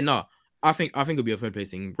 Yeah, no. I think it'll be a third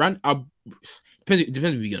place thing. Depends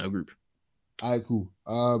if we get a group. all right, cool.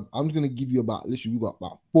 I'm just gonna give you we got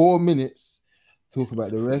about 4 minutes to talk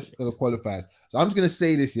about the rest of the qualifiers. So I'm just gonna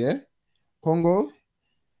say this, yeah. Congo,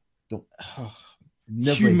 don't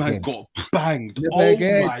never You again. man got banged. Never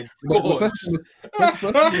again. My The God. first one was-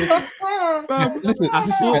 listen, I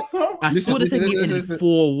saw the second game in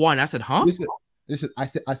 4-1. I said, huh? Listen. I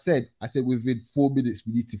said within 4 minutes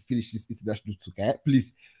we need to finish this international talk. Okay?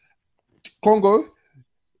 Please, Congo,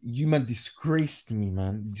 you man disgraced me,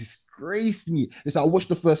 man. Disgraced me. Listen, I watched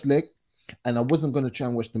the first leg, and I wasn't gonna try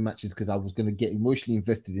and watch the matches because I was gonna get emotionally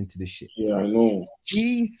invested into this shit. Yeah, I know.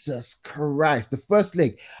 Jesus Christ. The first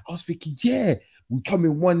leg, I was thinking, yeah, we come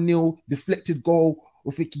in 1-0, deflected goal.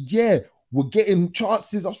 We're thinking, yeah, we're getting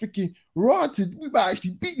chances. I was thinking, right, we might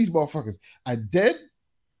actually beat these motherfuckers. And then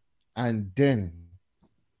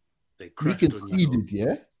They we crashed on conceded,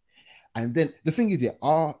 yeah. And then the thing is, yeah,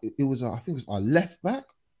 I think it was our left back.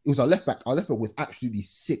 It was our left back. Our left back was absolutely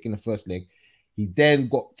sick in the first leg. He then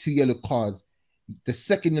got 2 yellow cards. The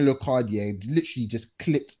second yellow card, yeah, literally just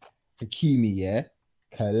clipped Hakimi, yeah.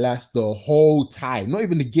 Collapsed the whole tie. Not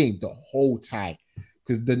even the game, the whole tie.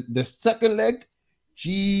 Because the second leg,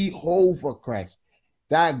 Jehovah Christ.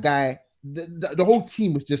 That guy, the whole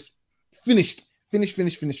team was just finished. But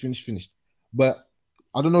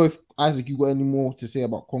I don't know if Isaac, you got any more to say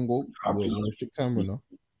about Congo? We're in strict time right now.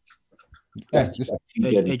 Yeah, just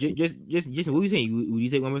Jason, what were you saying?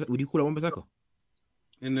 Would you call it Wan-Bissaka?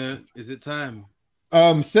 Is it time?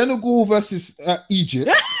 Senegal versus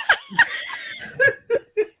Egypt.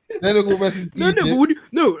 Senegal versus Egypt.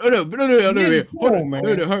 No. Come on, man.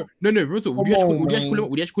 No. Russell, would you actually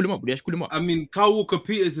call him up? I mean, Kyle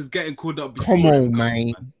Walker-Peters is getting called up. Come on,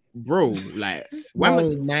 man. Bro, like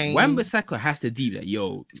Wan-Bissaka has to deep that.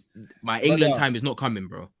 Yo, my England time is not coming,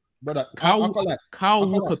 bro. Brother, Kyle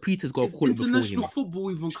Walker-Peters got called before him. International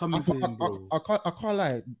football even coming for him, bro. I can't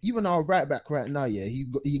lie. Even our right back right now, yeah, he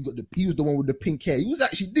was the one with the pink hair. He was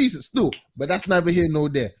actually decent still, but that's neither here nor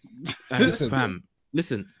there. Listen,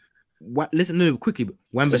 quickly.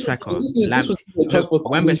 Wan-Bissaka,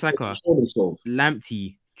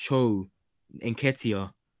 Lamptey, Cho,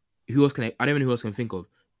 Nketiah. Who else I don't know who else can think of.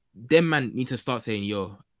 Them man need to start saying,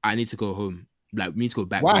 yo, I need to go home. Like, we need to go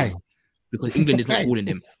back. Why? Because England is not calling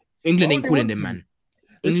them. England ain't calling them, man.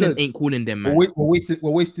 England ain't calling them, man. We're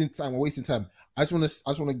wasting time. I just want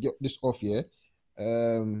to get this off here.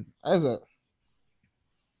 Isaac,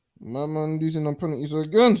 my man losing on penalties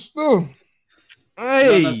again still.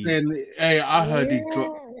 Hey, I heard he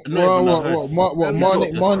dropped.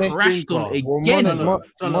 Mane crashed on again.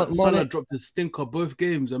 Salah dropped a stinker both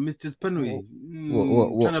games and missed his penalty.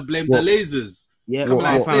 Trying to blame the lasers. Yeah, man,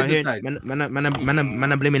 I'm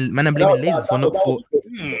blaming lasers for not for.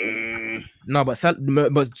 No, but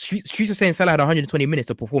Streets are saying Salah had 120 minutes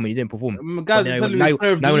to perform and he didn't perform. Guys, now you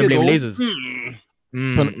want to blame lasers.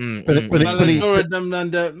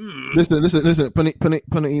 Listen,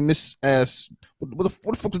 penalty miss ass. What the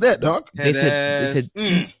fuck is that, dog? They said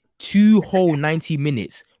 2 whole 90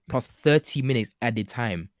 minutes plus 30 minutes added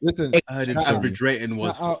time. Listen, I heard his average rating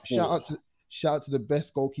was shout out to the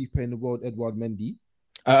best goalkeeper in the world, Edouard Mendy.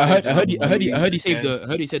 I heard he saved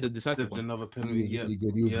he said the decisive one. Another penalty. He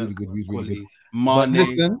was really good.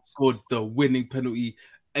 Mane scored the winning penalty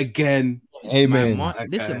again. Amen.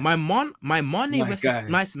 My Mane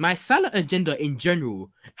versus my Salah agenda in general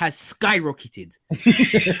has skyrocketed.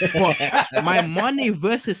 But my Mane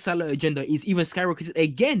versus Salah agenda is even skyrocketed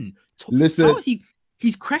again. Listen, how is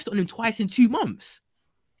he's crashed on him twice in 2 months.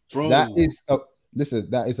 Bro, that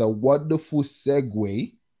is a wonderful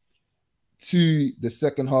segue to the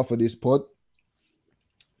second half of this pod,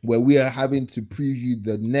 where we are having to preview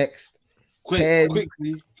the next quickly.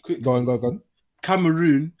 Go on.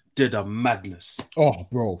 Cameroon did a madness. Oh,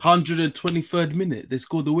 bro. 123rd minute, they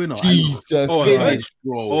scored the winner. Jesus Christ,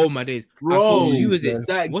 bro. bro. Oh my days. Bro, who was it?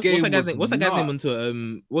 What's that guy's name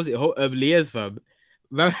onto was it Liège, fam?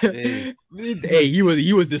 Hey, he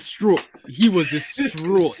was distraught.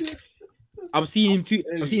 I've seen him tweet.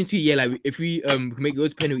 Yeah, like if we make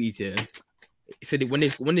those penalties here, He said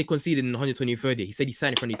when they conceded in the 123rd, he said he sat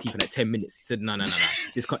in front of his team for like 10 minutes. He said, no.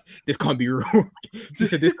 This can't be real. He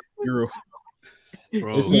said this can't be real.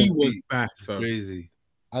 Bro, He was bad, fam. crazy.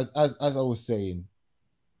 As I was saying,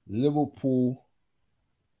 Liverpool,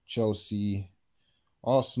 Chelsea,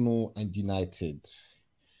 Arsenal, and United.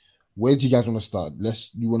 Where do you guys want to start?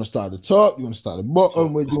 You want to start at the top? You want to start at the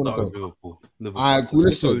bottom? Where do you want to go? Liverpool. All right, cool.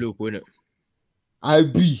 Let's go Listen, Liverpool, innit?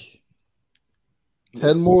 IB.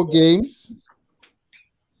 10 more games.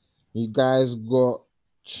 You guys got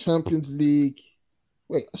Champions League.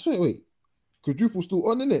 Wait. Quadruple still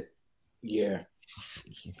on, isn't it? Yeah.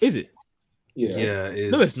 Is it? Yeah. Yeah, it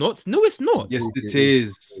is. No, it's not. No, it's not. Yes, it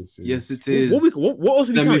is. Yes, it is. What else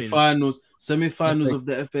are we counting? Semi-finals of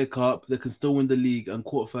the FA Cup. They can still win the league, and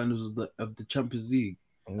quarterfinals of the Champions League,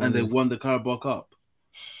 and they won the Carabao Cup.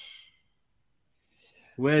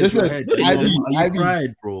 Where's your head? Are you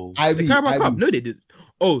fried, bro? The Carabao Cup? No, they did.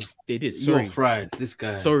 Oh, they did. Sorry, You're fried. This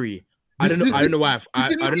guy. Sorry. I don't know why. I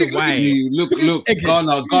don't know why. Look.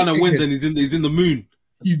 Ghana wins, and he's in the moon.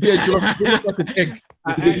 He's there, John. Egg.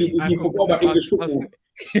 I was thinking,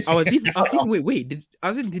 wait. Did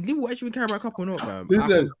Liverpool actually win Carabao Cup or not, fam? I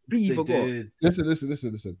completely forgot.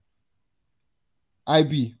 Listen.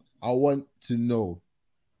 IB, I want to know,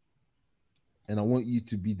 and I want you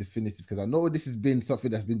to be definitive because I know this has been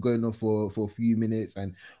something that's been going on for a few minutes,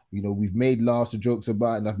 and we've made laughs and jokes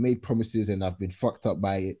about it, and I've made promises, and I've been fucked up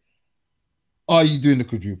by it. Are you doing the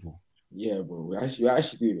quadruple? Yeah, bro. We're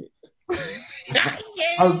actually doing it.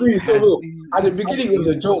 I was doing it so low. At the beginning, it was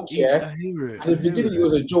a joke, yeah. At the beginning, it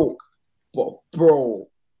was a joke, but bro.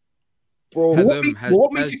 Has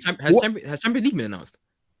Champions League been announced?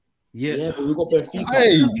 Yeah, but we got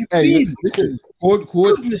Benfica. Hey, listen,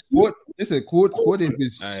 Cord has been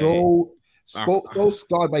so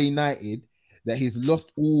scarred by United that he's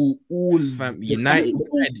lost all. United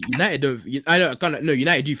don't.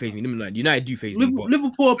 United do face me. United do face me.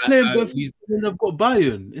 Liverpool are playing Benfica and they've got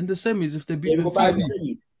Bayern in the semis. If they beat Benfica,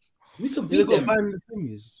 we can beat them. Bayern in the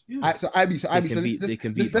semis. Yeah. So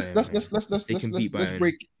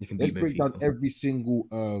let's break down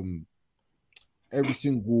every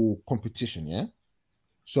single competition. Yeah.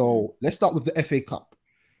 So let's start with the FA Cup.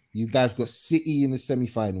 You guys got City in the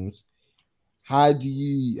semi-finals. How do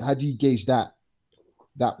you gauge that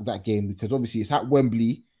game? Because obviously it's at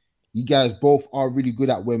Wembley. You guys both are really good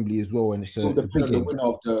at Wembley as well, and it's a big game. The winner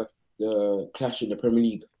of the clash in the Premier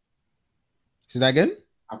League. Say that again.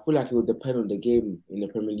 I feel like it would depend on the game in the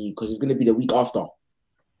Premier League because it's going to be the week after.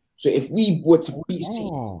 So if we were to beat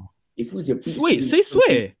City,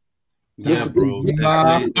 swear. Yeah, bro. We could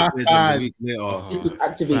activate,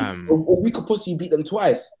 or we could possibly beat them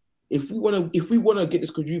twice. If we wanna get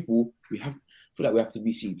this quadruple, we have to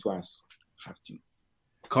beat City twice. Have to.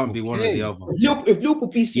 Can't be one or the other. If Liverpool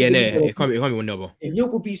beat City, it can't be one or the other. If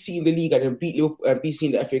Liverpool beat City in the league and then beat City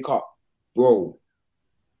in the FA Cup, bro,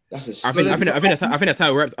 that's a. I think that's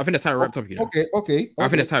how it wrapped. I think that's how it wrapped up. Okay. I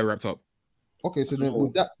think that's how it wrapped up. Okay, so then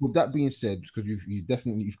with that being said, because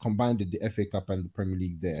you've combined the FA Cup and the Premier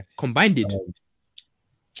League there. Combined it.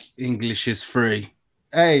 English is free.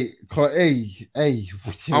 Hey. I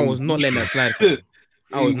was not letting that slide.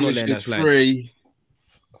 I was not letting that slide. Free.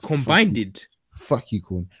 Combined it. Fuck you,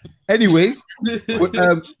 Corn. Anyways,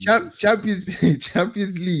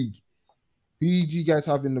 Champions League. Who do you guys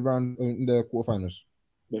have in the quarterfinals?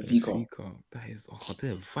 Benfica. That is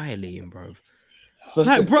they're violating, bro.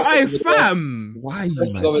 Fam. Why you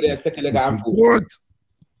over there? Second leg at Anfield. What?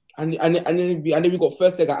 And then we got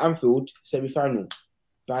first leg at Anfield, semi-final.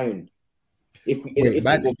 Bayern.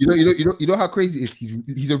 You know how crazy it is.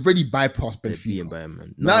 He's already bypassed Benfica.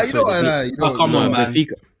 Come on, man.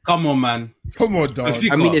 Benfica. Come on, man. Come on, dog.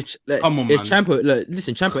 I mean, it's Champo.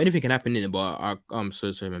 Listen, Champo. Anything can happen in it, but I'm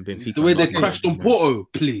so sorry, man. Benfica. The way they crashed on Porto,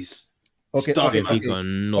 please. Okay. Not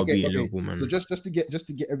beating Liverpool, man. So just to get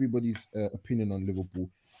everybody's opinion on Liverpool,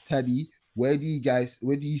 Teddy, where do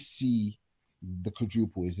you see the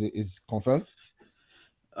quadruple? Is confirmed?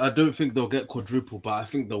 I don't think they'll get quadruple, but I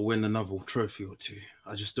think they'll win another trophy or two.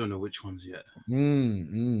 I just don't know which ones yet.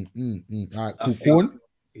 All right, cool. Corn,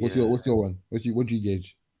 what's your one? What do you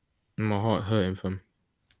gauge? My heart hurting, fam.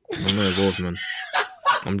 I'm not involved, man.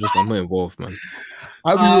 I'm not involved, man.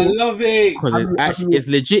 I love it because it's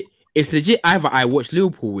legit. It's legit. Either I watch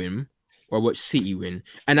Liverpool win or I watch City win,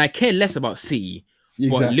 and I care less about City.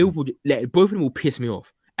 Exactly. But Liverpool, both of them will piss me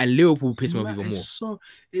off, and Liverpool will piss me off even more.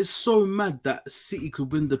 It's so mad that City could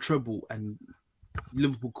win the treble and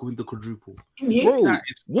Liverpool could win the quadruple. Bro,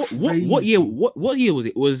 what year? What year was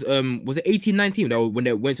it? Was it 18-19 when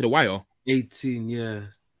they went to the wire? 18, yeah.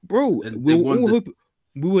 Bro, we're all hoping.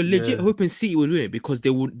 We were legit hoping City would win it because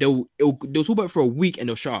they'll talk about it for a week and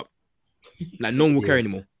they'll shut up. Like no one will care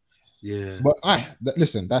anymore. Yeah. But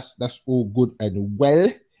listen, that's all good and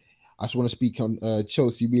well. I just want to speak on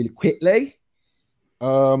Chelsea really quickly.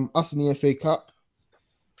 Us in the FA Cup.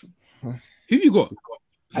 Who have you got?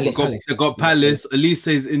 They got Palace. Elise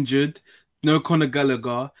is injured. No Conor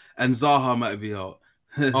Gallagher and Zaha might be out.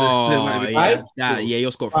 Oh yeah,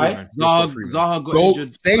 you're Scott Free, man. Zaha got Don't injured.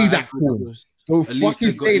 say that, Paul. Don't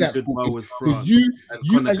fucking say that, because you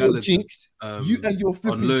and your jinx, you and your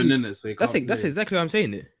flipping jinx. That's exactly what I'm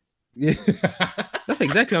saying. It. Yeah. That's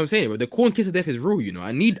exactly what I'm saying, bro. The corn kiss of death is real, you know.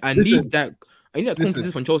 I need that corn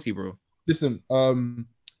kiss from Chelsea, bro. Listen,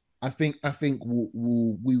 I think we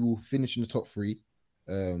will finish in the top 3,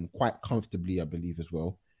 quite comfortably, I believe, as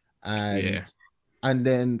well. And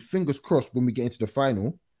then fingers crossed when we get into the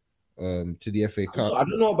final, to the FA Cup. I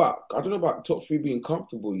don't know about top 3 being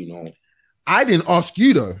comfortable, you know. I didn't ask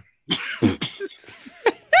you though.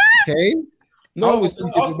 Okay, No, I was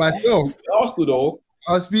speaking for myself. Arsenal though.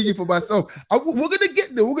 I was speaking for myself. We're gonna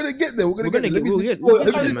get there. We're gonna get there.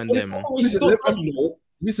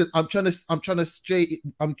 Listen, I'm trying to stay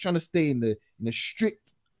in the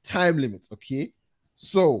strict time limits. Okay,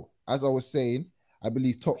 so as I was saying, I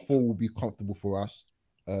believe top 4 will be comfortable for us.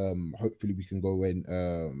 Hopefully we can go in.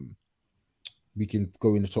 We can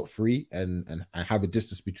go in the top 3 and have a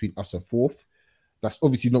distance between us and 4th. That's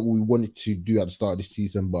obviously not what we wanted to do at the start of the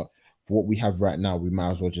season, but for what we have right now, we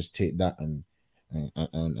might as well just take that and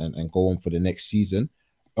go on for the next season.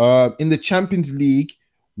 In the Champions League,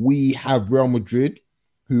 we have Real Madrid,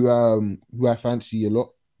 who I fancy a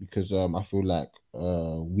lot because I feel like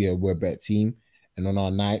we're a better team, and on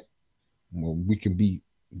our night, we can beat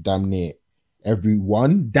damn near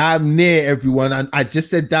everyone. And I just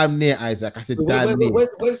said damn near, Isaac. I said damn near.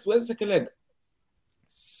 Where's the second leg?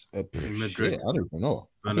 Madrid. I don't even know.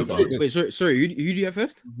 Wait, sorry. Who do you have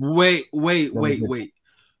first? Wait.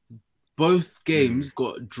 Both games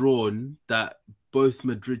got drawn that both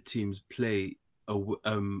Madrid teams play at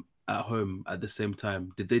home at the same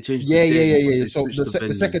time. Did they change? Yeah. So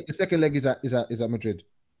the second leg is at Madrid.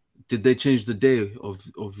 Did they change the day of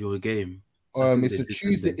your game? It's a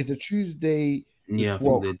Tuesday. It's a Tuesday. Yeah, I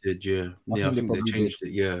think they did. Yeah, I think they changed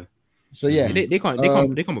it. Yeah. So yeah, they can't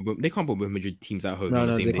put Madrid teams at home. No,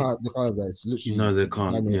 they can't. They can't, guys. Literally, no, they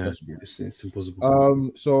can't. Yeah, it's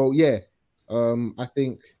impossible. So yeah, I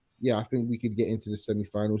think we could get into the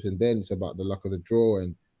semi-finals, and then it's about the luck of the draw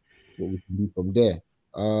and what we can do from there.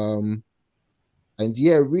 And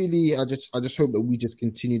yeah, really, I just hope that we just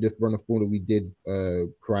continue the run of form that we did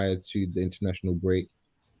prior to the international break.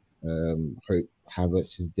 Hope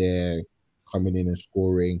Havertz is there, coming in and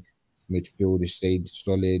scoring. Midfield is stayed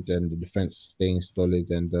solid, and the defense staying solid,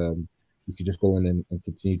 and we can just go on and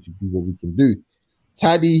continue to do what we can do.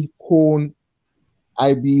 Taddy, Corn,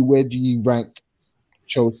 IB, where do you rank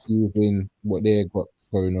Chelsea within what they got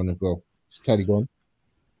going on as well? Is Taddy gone?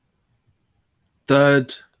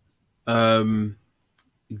 Third,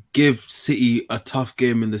 give City a tough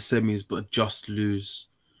game in the semis, but just lose,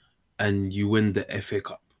 and you win the FA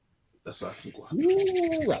Cup. That's what I think.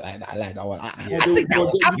 Ooh, I like that one. You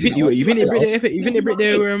think they break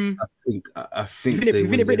their I think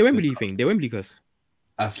they break the Wembley thing? The Wembley curse.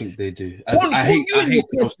 I think they do. I hate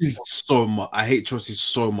Chelsea so much. I hate Chelsea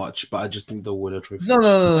so much, but I just think they'll win a trophy.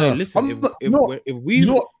 No. Listen,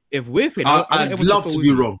 if we're fit, I'd love to be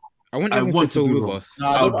wrong. I want to be wrong.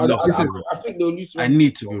 I think they'll lose. I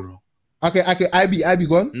need to be wrong. Okay. IB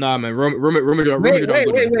gone. Nah, man. Wait.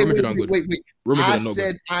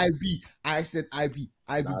 I said IB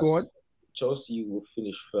gone. Chelsea will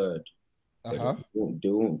finish third. They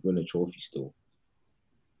won't win a trophy still.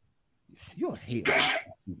 You're a hater.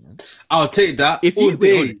 I'll take that.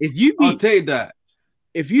 I'll take that.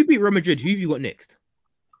 If you beat Real Madrid, who have you got next?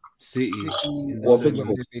 City.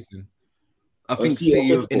 I think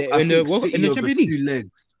City in the Champions League. 2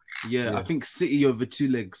 legs. Yeah, I think City over 2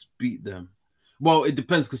 legs beat them. Well, it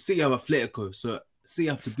depends because City have Atletico, so City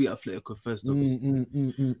have to beat Atletico first.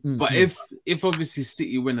 But if obviously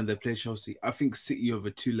City win and they play Chelsea, I think City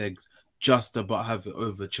over 2 legs just about have it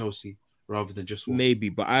over Chelsea rather than just one. Maybe,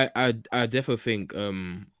 but I definitely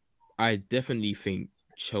think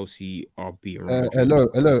Chelsea are beating. Hello.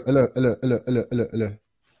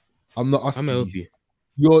 I'm not asking. I'm help you.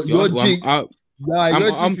 Your jinx.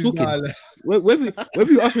 I'm talking. Whether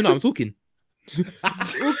you ask me now, I'm talking.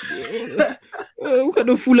 What kind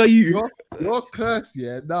of fool are you? Your curse,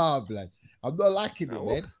 yeah? Nah, blood. I'm not liking it,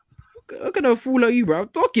 man. What kind of fool are you, bro? I'm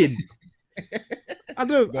talking. I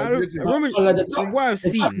don't remember from what I've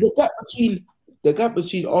seen. The gap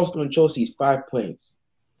between Arsenal and Chelsea is 5 points.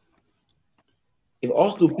 If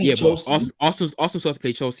Arsenal beat Yeah, but Chelsea, Arsenal still to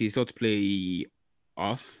play Chelsea. Still to play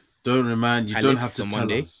us. Don't remind you. At Don't least have to on tell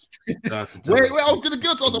Monday. us. You don't have to tell Wait, us. I was gonna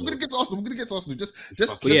get to Arsenal. I'm gonna get to Arsenal. Just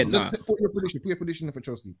Yeah, put your prediction. Put your prediction for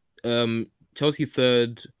Chelsea. Chelsea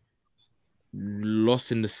third,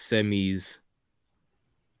 lost in the semis.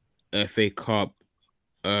 FA Cup,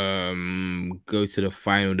 go to the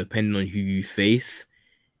final depending on who you face.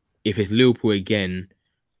 If it's Liverpool again,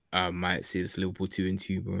 I might say it's Liverpool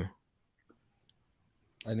 2-2, bro.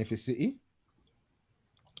 And if it's City,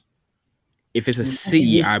 if it's a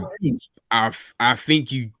City, I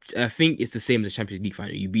think it's the same as the Champions League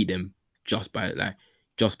final. You beat them just by a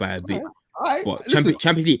bit. But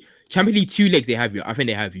Champions League 2 legs they have you. I think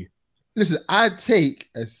they have you. Listen, I'd take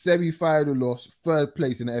a semi-final loss, third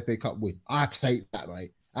place in the FA Cup win. I take that,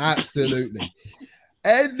 mate. Absolutely.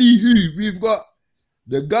 Anywho, we've got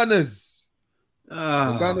the Gunners.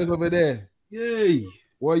 The Gunners over there. Yay.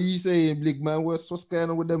 What are you saying, big man? What's going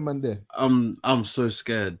on with them, man? There. I'm so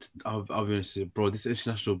scared. I'll be honest with you, bro. This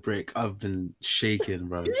international break, I've been shaking,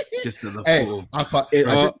 bro. Just at the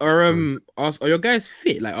are your guys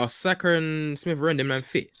fit? Like, are Saka and Smith Rowe them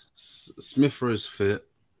fit? Smith Rowe's fit.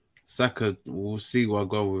 Saka, we'll see what I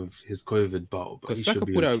go with his COVID battle, but he should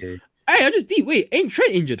be okay. Hey, ain't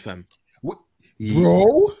Trent injured, fam? What? Bro?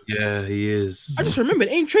 Yeah, he is. I just remembered,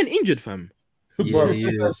 ain't Trent injured, fam? Yeah, bro, he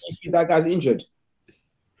is. That guy's injured.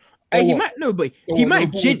 Hey, he might but he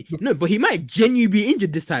might genuinely be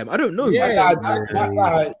injured this time. I don't know. Yeah,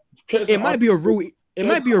 it might be a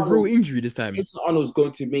real injury this time. Jason Arnold's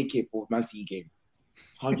going to make it for Man City game.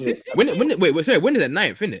 100. When is that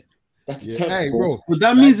 9th, isn't it? That's the 10th, bro. Well,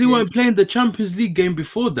 that means he weren't playing the Champions League game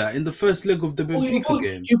before that in the first leg of the Benfica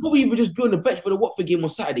game. You probably even just be on the bench for the Watford game on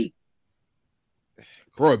Saturday.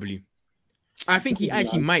 Probably. I think he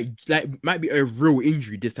actually might be a real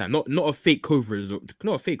injury this time, not a fake COVID result.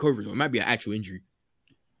 Not a fake COVID result. It might be an actual injury.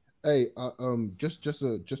 Hey,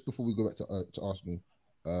 just before we go back to Arsenal,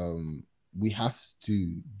 we have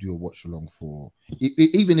to do a watch along for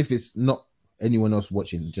even if it's not anyone else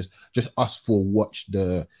watching, just us four watch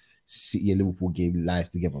the City and Liverpool game live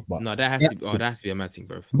together. But no, that has to be a mad thing,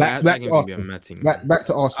 bro. Back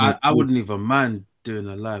to Arsenal. I wouldn't even mind doing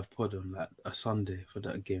a live pod on like a Sunday for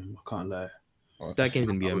that game. I can't lie. That game's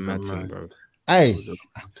gonna be a mad thing, bro. Hey,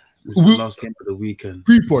 this is the last game of the weekend.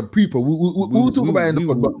 Pre-pod. We'll talk about it in the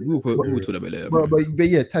pod. We'll talk about it later. But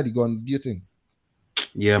yeah, Taddy, go on, do your thing.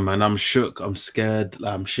 Yeah, man, I'm shook. I'm scared.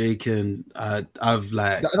 I'm shaking. I've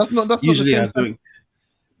like. That's not usually the I don't.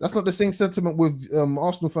 That's not the same sentiment with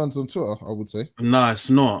Arsenal fans on Twitter, I would say. No, it's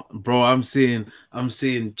not, bro. I'm seeing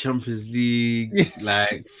Champions League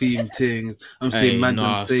like theme things. I'm seeing man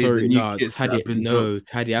saying the new kits that have been dropped.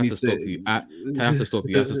 Taddy, I have to stop you. I have to stop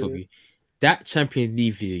you. That Champions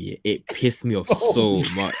League video, it pissed me off so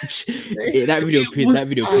much. That video pissed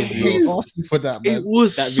me off. For that, man. It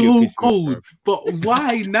was so cold, but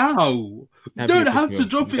why now? Don't have to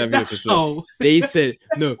drop it now. They said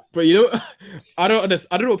no, but you know, I don't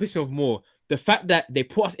know what pissed me off more. The fact that they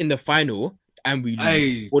put us in the final and we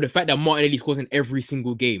lose, or the fact that Martinelli scores in every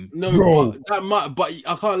single game. No, but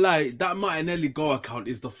I can't lie. That Martinelli goal account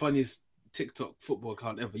is the funniest TikTok football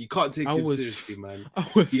account ever. You can't take him seriously, man. I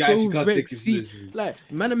was so vexed. Like,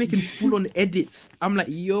 man, I'm making full on edits. I'm like,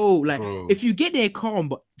 yo, like, bro, if you get there calm,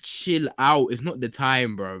 but chill out. It's not the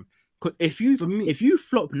time, bro. Cause if you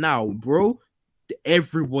flop now, bro,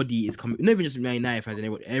 everybody is coming. Not even just Man United fans,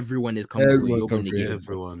 everyone is coming.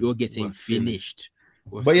 You're getting finished.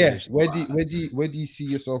 But yeah, where do you see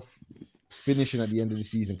yourself finishing at the end of the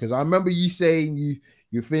season? Because I remember you saying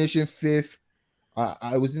you're finishing 5th.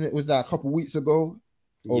 I was in it. Was that a couple weeks ago?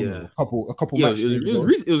 Yeah, a couple matches.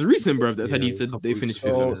 It was recent, bro. That's how you said they finished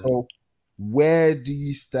 5th. So where do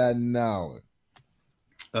you stand now?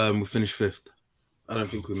 We finished 5th. I don't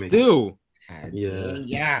think we make it.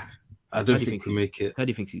 Yeah. I don't think we make it.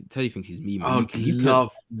 Teddy thinks he's me, man. You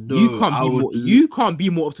can't be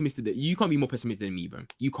more optimistic. You can't be more pessimistic than me, bro.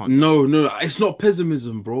 You can't. No, it's not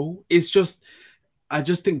pessimism, bro. It's just. I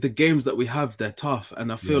just think the games that we have, they're tough.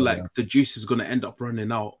 And I feel like the juice is going to end up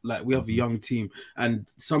running out. Like, we have a young team. And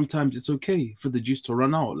sometimes it's okay for the juice to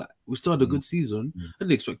run out. Like, we still had a good season. I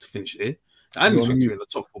didn't expect to finish it. I didn't expect to be in the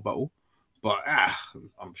top 4 battle. But,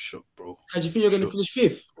 I'm shocked, bro. How do you think you're going to finish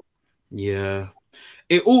 5th? Yeah.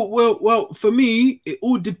 It all, well, for me, it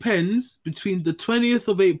all depends between the 20th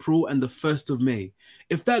of April and the 1st of May.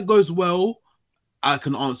 If that goes well, I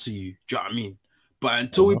can answer you. Do you know what I mean? But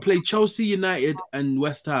until we play Chelsea, United, and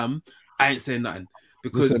West Ham, I ain't saying nothing.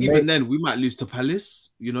 Because then we might lose to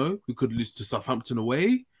Palace, you know? We could lose to Southampton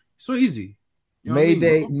away. It's not easy. You know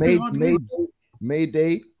May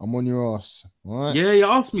Day, I'm on your ass. All right. Yeah,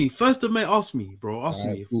 ask me. 1st of May, ask me, bro. Ask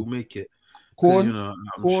Alright, me if cool. we'll make it. 'Cause, Corn, you know,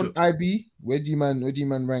 I'm Corn, shook. IB. Where do you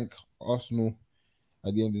man rank Arsenal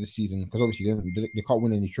at the end of the season? Because obviously they can't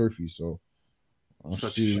win any trophies, so I'll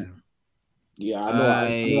Such a see. shame. Yeah, I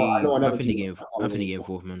know I another think team. I think they game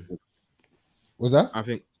 4th, man. What's that? I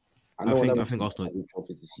think I think Arsenal Arsenal-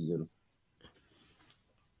 trophies this season.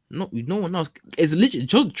 no one else. It's literally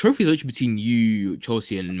trophies are literally between you,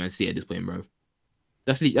 Chelsea, and Man City at this point, bro.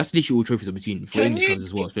 That's literally all trophies are between for English clubs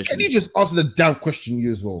as well, Can especially. you just answer the damn question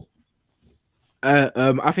you as well?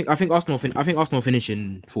 I think Arsenal finish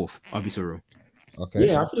in 4th. I'll be so real. Okay.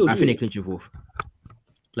 Yeah, I think they clinch in 4th.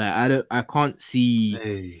 Like I can't see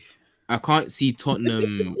Hey.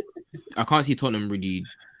 Tottenham. I can't see Tottenham really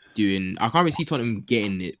doing. I can't really see Tottenham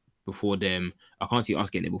getting it before them. I can't see us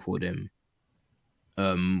getting it before them.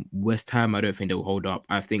 West Ham, I don't think they will hold up.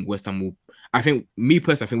 I think West Ham will. I think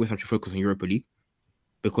West Ham should focus on Europa League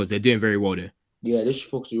because they're doing very well there. Yeah, they should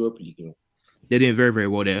focus on Europa League. You know. They're doing very, very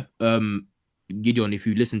well there. Gideon, if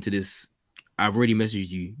you listen to this, I've already messaged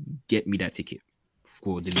you. Get me that ticket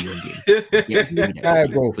for the Lyon game. Get me that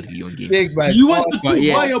ticket bro. for the Lyon game. Big man. You want to But do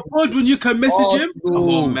yeah. buy a pod when you can message him? Come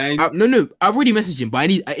on, man. No, I've already messaged him, but I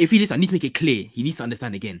need if he listens, I need to make it clear. He needs to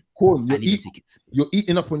understand again. Corn, I need the tickets. you're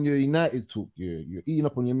eating up on your United talk. You're eating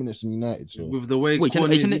up on your minutes in United. So With the way Wait,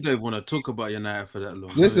 Corn is, can you I- don't want to talk about United for that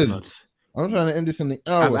long. Listen, Blood. I'm trying to end this in the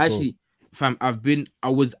I've hour. actually, fam, I've been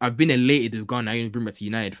elated with Ghana. I even bring back to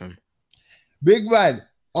United, fam. Big man,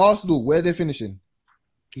 Arsenal, where they finishing?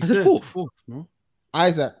 He I said fourth. no?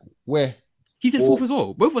 Isaac, where? He said 4th as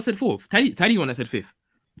well. Both of us said 4th. Tiny one I said 5th.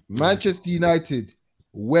 Manchester United,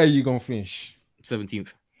 where you gonna finish?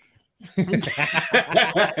 17th.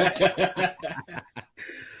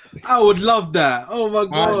 I would love that. Oh my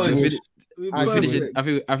god. I wish. We'd be I perfect. finish I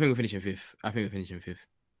think we're finishing 5th. I think we're finishing 5th.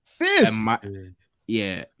 Fifth. And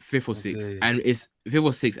yeah, 5th or 6th. Okay. And it's 5th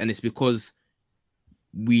or 6th, and it's because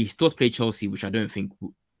we still play Chelsea, which I don't think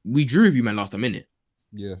we drew with you, man, last time, innit?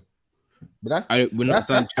 Yeah, but We're not.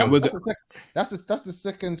 that's and we're that's the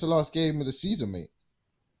second to last game of the season, mate.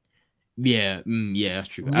 yeah, that's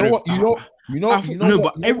true. You know what? You know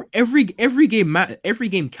what? But every game matter. Every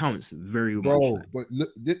game counts very much. Bro, Like. but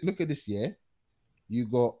look at this, yeah. You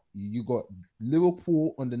got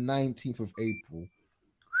Liverpool on the 19th of April,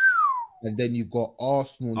 and then you got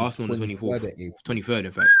Arsenal on the 24th of April. 23rd,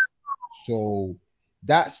 in fact. So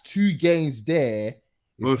that's 2 games there.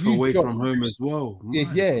 If Both you away drop- from home as well.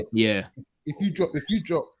 Yeah, Yeah, if you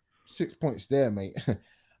drop 6 points there, mate, I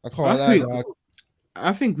can't lie. Like,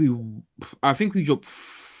 I think we dropped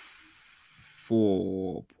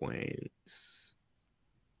 4 points.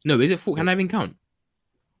 No, is it 4? Can I even count?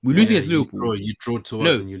 We lose against Liverpool. You draw to us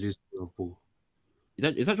No. and you lose to Liverpool.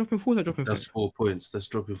 Is that dropping 4? Is that dropping 5? That's 4 points. That's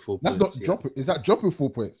dropping 4 that's points. not dropping. Is that dropping 4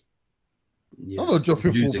 points? Yeah. That's not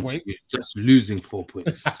dropping 4 Losing, points. you're just losing 4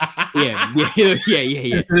 points. Yeah. No,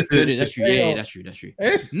 that's true. Yeah, that's true.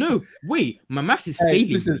 Eh? No, wait, my maths is Hey,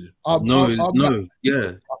 failing listen, me. No,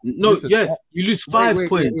 Listen, yeah. You lose 5 wait,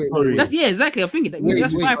 points. wait, Sorry. That's exactly. I think Wait,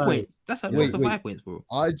 that's wait, 5 wait. points. That's Wait, 5 points, bro.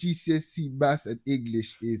 RGCSE maths and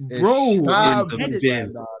English is a Bro, sham. in the head is-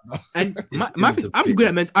 bin. And It's my in the I'm bin.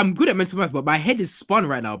 good at mental math, but my head is spun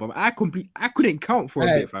right now. But I couldn't count for a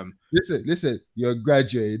Hey, bit, fam. Listen, you're a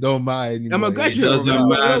graduate. It don't matter anymore. I'm a It graduate. doesn't bro.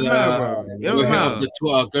 matter. bro. It Yeah, Go don't hit man. up the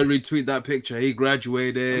Twitter. Go retweet that picture. He I'm a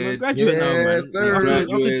graduated. graduate now, man. Yes,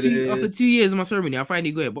 sir. After 2 years of my ceremony, I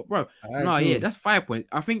finally got it. But bro, Alright, cool. that's 5 points.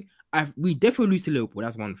 I think we definitely lose to Liverpool.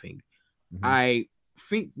 That's one thing. Mhm. I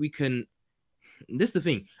think we can. This is the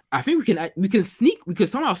thing. I think we can sneak. We can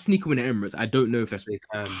somehow sneak them in the Emirates. I don't know if that's They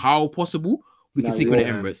can. how possible we can No, sneak you them in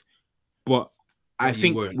the won't. Emirates, but I No, you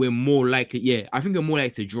think won't. we're more likely. Yeah, I think we're more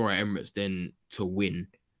likely to draw at Emirates than to win.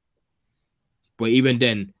 But even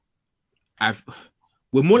then,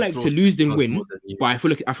 we're more likely to Draws- lose than draws win. more than you. But I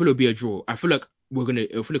feel like it'll be a draw. I feel like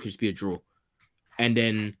it'll just be a draw. And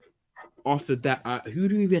then after that, who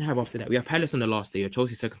do we even have after that? We have Palace on the last day, or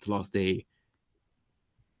Chelsea second to last day.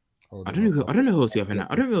 Hold I on, don't know who else we have in I'll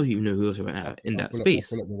that. I don't really even know who else we have in that pull space.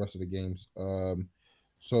 Pull up the rest of the games.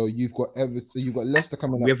 So you've got Everton. You've got Leicester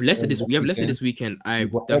coming. We have Leicester this this weekend.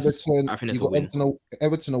 You've got That's Everton. I think that's You've a got win.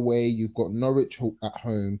 Everton away. You've got Norwich at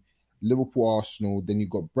home. Liverpool, Arsenal. Then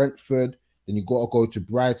you've got Brentford. Then you've got to go to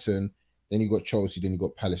Brighton. Then you got Chelsea. Then you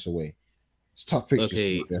got Palace away. It's tough fixtures. To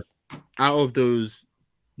be Okay. fair. Out of those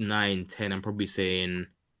 9, 10, I'm probably saying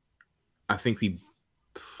I think we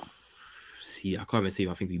see. I can't even say.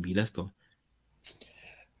 I think we beat Leicester.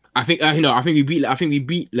 I think we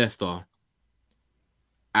beat Leicester.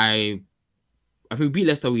 I think we beat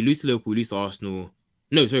Leicester. We lose to Liverpool. We lose to Arsenal.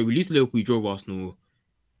 No, sorry, we lose to Liverpool. We drove Arsenal.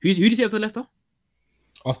 Who did you say after Leicester?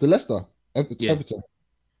 After Leicester, Yeah. Everton.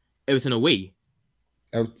 Everton away.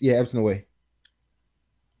 Everton away.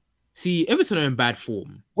 See, Everton are in bad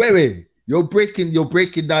form. Wait. You're breaking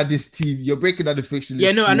down this team. You're breaking down the fixture list.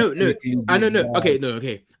 Yeah, no, I know. Wow.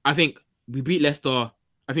 Okay. I think we beat Leicester.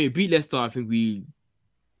 I think we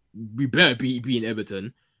better beating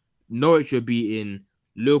Everton. Norwich were beating.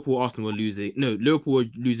 Liverpool, Arsenal were losing. No, Liverpool were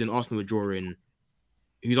losing. Arsenal were drawing.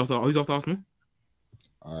 Who's after Arsenal?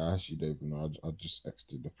 I actually don't even know. I just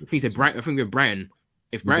exited the. I think it's Brighton. I think we're Brighton.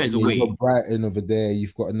 If You've Brighton's away, got Brighton over there.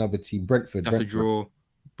 You've got another team, Brentford. That's a draw.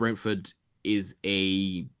 Brentford is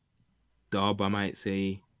a dub, I might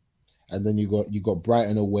say. And then you got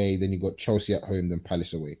Brighton away. Then you got Chelsea at home. Then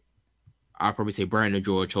Palace away. I'd probably say Brighton a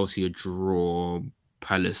draw, Chelsea a draw,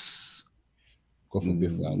 Palace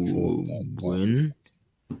win.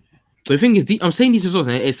 But the thing is, I'm saying these results,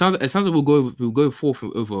 and it sounds like we'll go fourth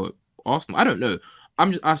over Arsenal. I don't know. I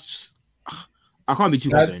can't be too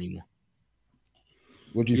confident anymore.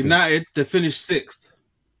 What do you United, think? they finished 6th.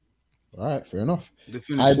 All right, fair enough. You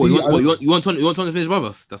want Tottenham to finish above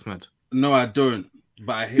us? That's mad. No, I don't.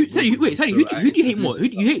 But I hate. Who do you hate more? Who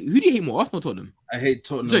do you hate more? Arsenal or Tottenham? I hate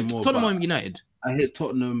Tottenham more. Tottenham or United? I hate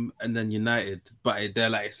Tottenham and then United, but they're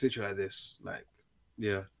like it's literally like this. Like,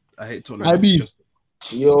 yeah, I hate Tottenham. I mean,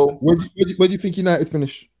 yo, where do you think United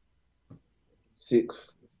finish? 6th.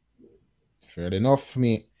 Fair enough,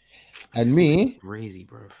 mate. And me, crazy,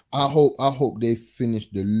 bro. I hope they finish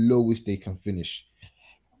the lowest they can finish.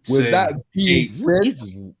 With that being said,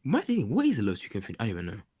 what is the lowest you can finish? I don't even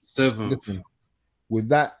know. 7th.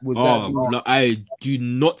 I do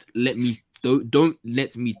not let me. Don't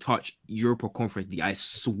let me touch Europa Conference League. I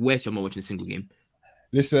swear to you, I'm not watching a single game.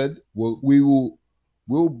 Listen, we'll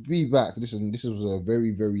be back. Listen, this was a very,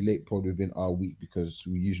 very late pod within our week because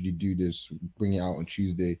we usually do this, bring it out on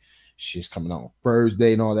Tuesday. Shit's coming out on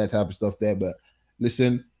Thursday and all that type of stuff there. But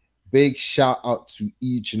listen, big shout out to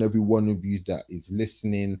each and every one of you that is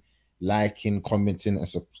listening, liking, commenting, and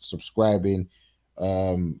subscribing.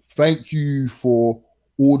 Thank you for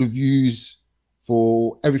all the views,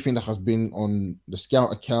 for everything that has been on the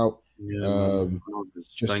Scout account.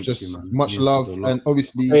 Just much love, and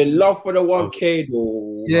obviously love for the 1K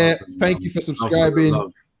though. Yeah, thank you for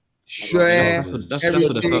subscribing. Share that's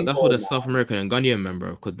for the South American and Ghanaian man,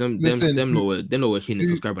 bro. Because them know we're hitting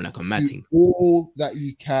subscribing like a mad thing. All that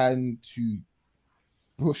you can to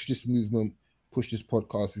push this movement, push this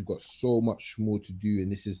podcast. We've got so much more to do,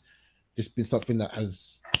 and this has just been something that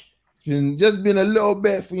has been a little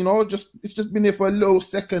bit, it's just been here for a little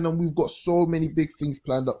second, and we've got so many big things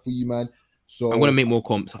planned up for you, man. So I'm gonna make more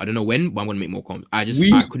comps. I don't know when, but I'm gonna make more comps. I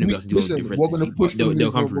couldn't be able to do listen, different. We're gonna push the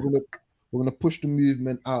movement. We're gonna push the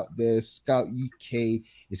movement out there. Scout UK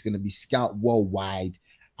is gonna be Scout Worldwide,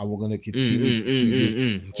 and we're gonna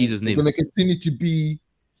continue. Jesus' name. We're gonna continue to be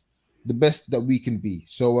the best that we can be.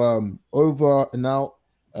 So over and out,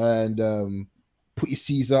 and put your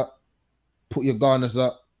C's up, put your Garners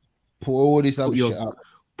up, put all this other shit up.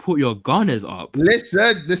 Put your Garners up.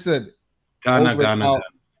 Listen. Ghana,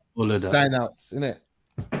 all of that. Sign outs, innit?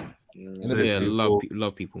 Yeah,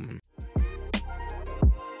 love people, man.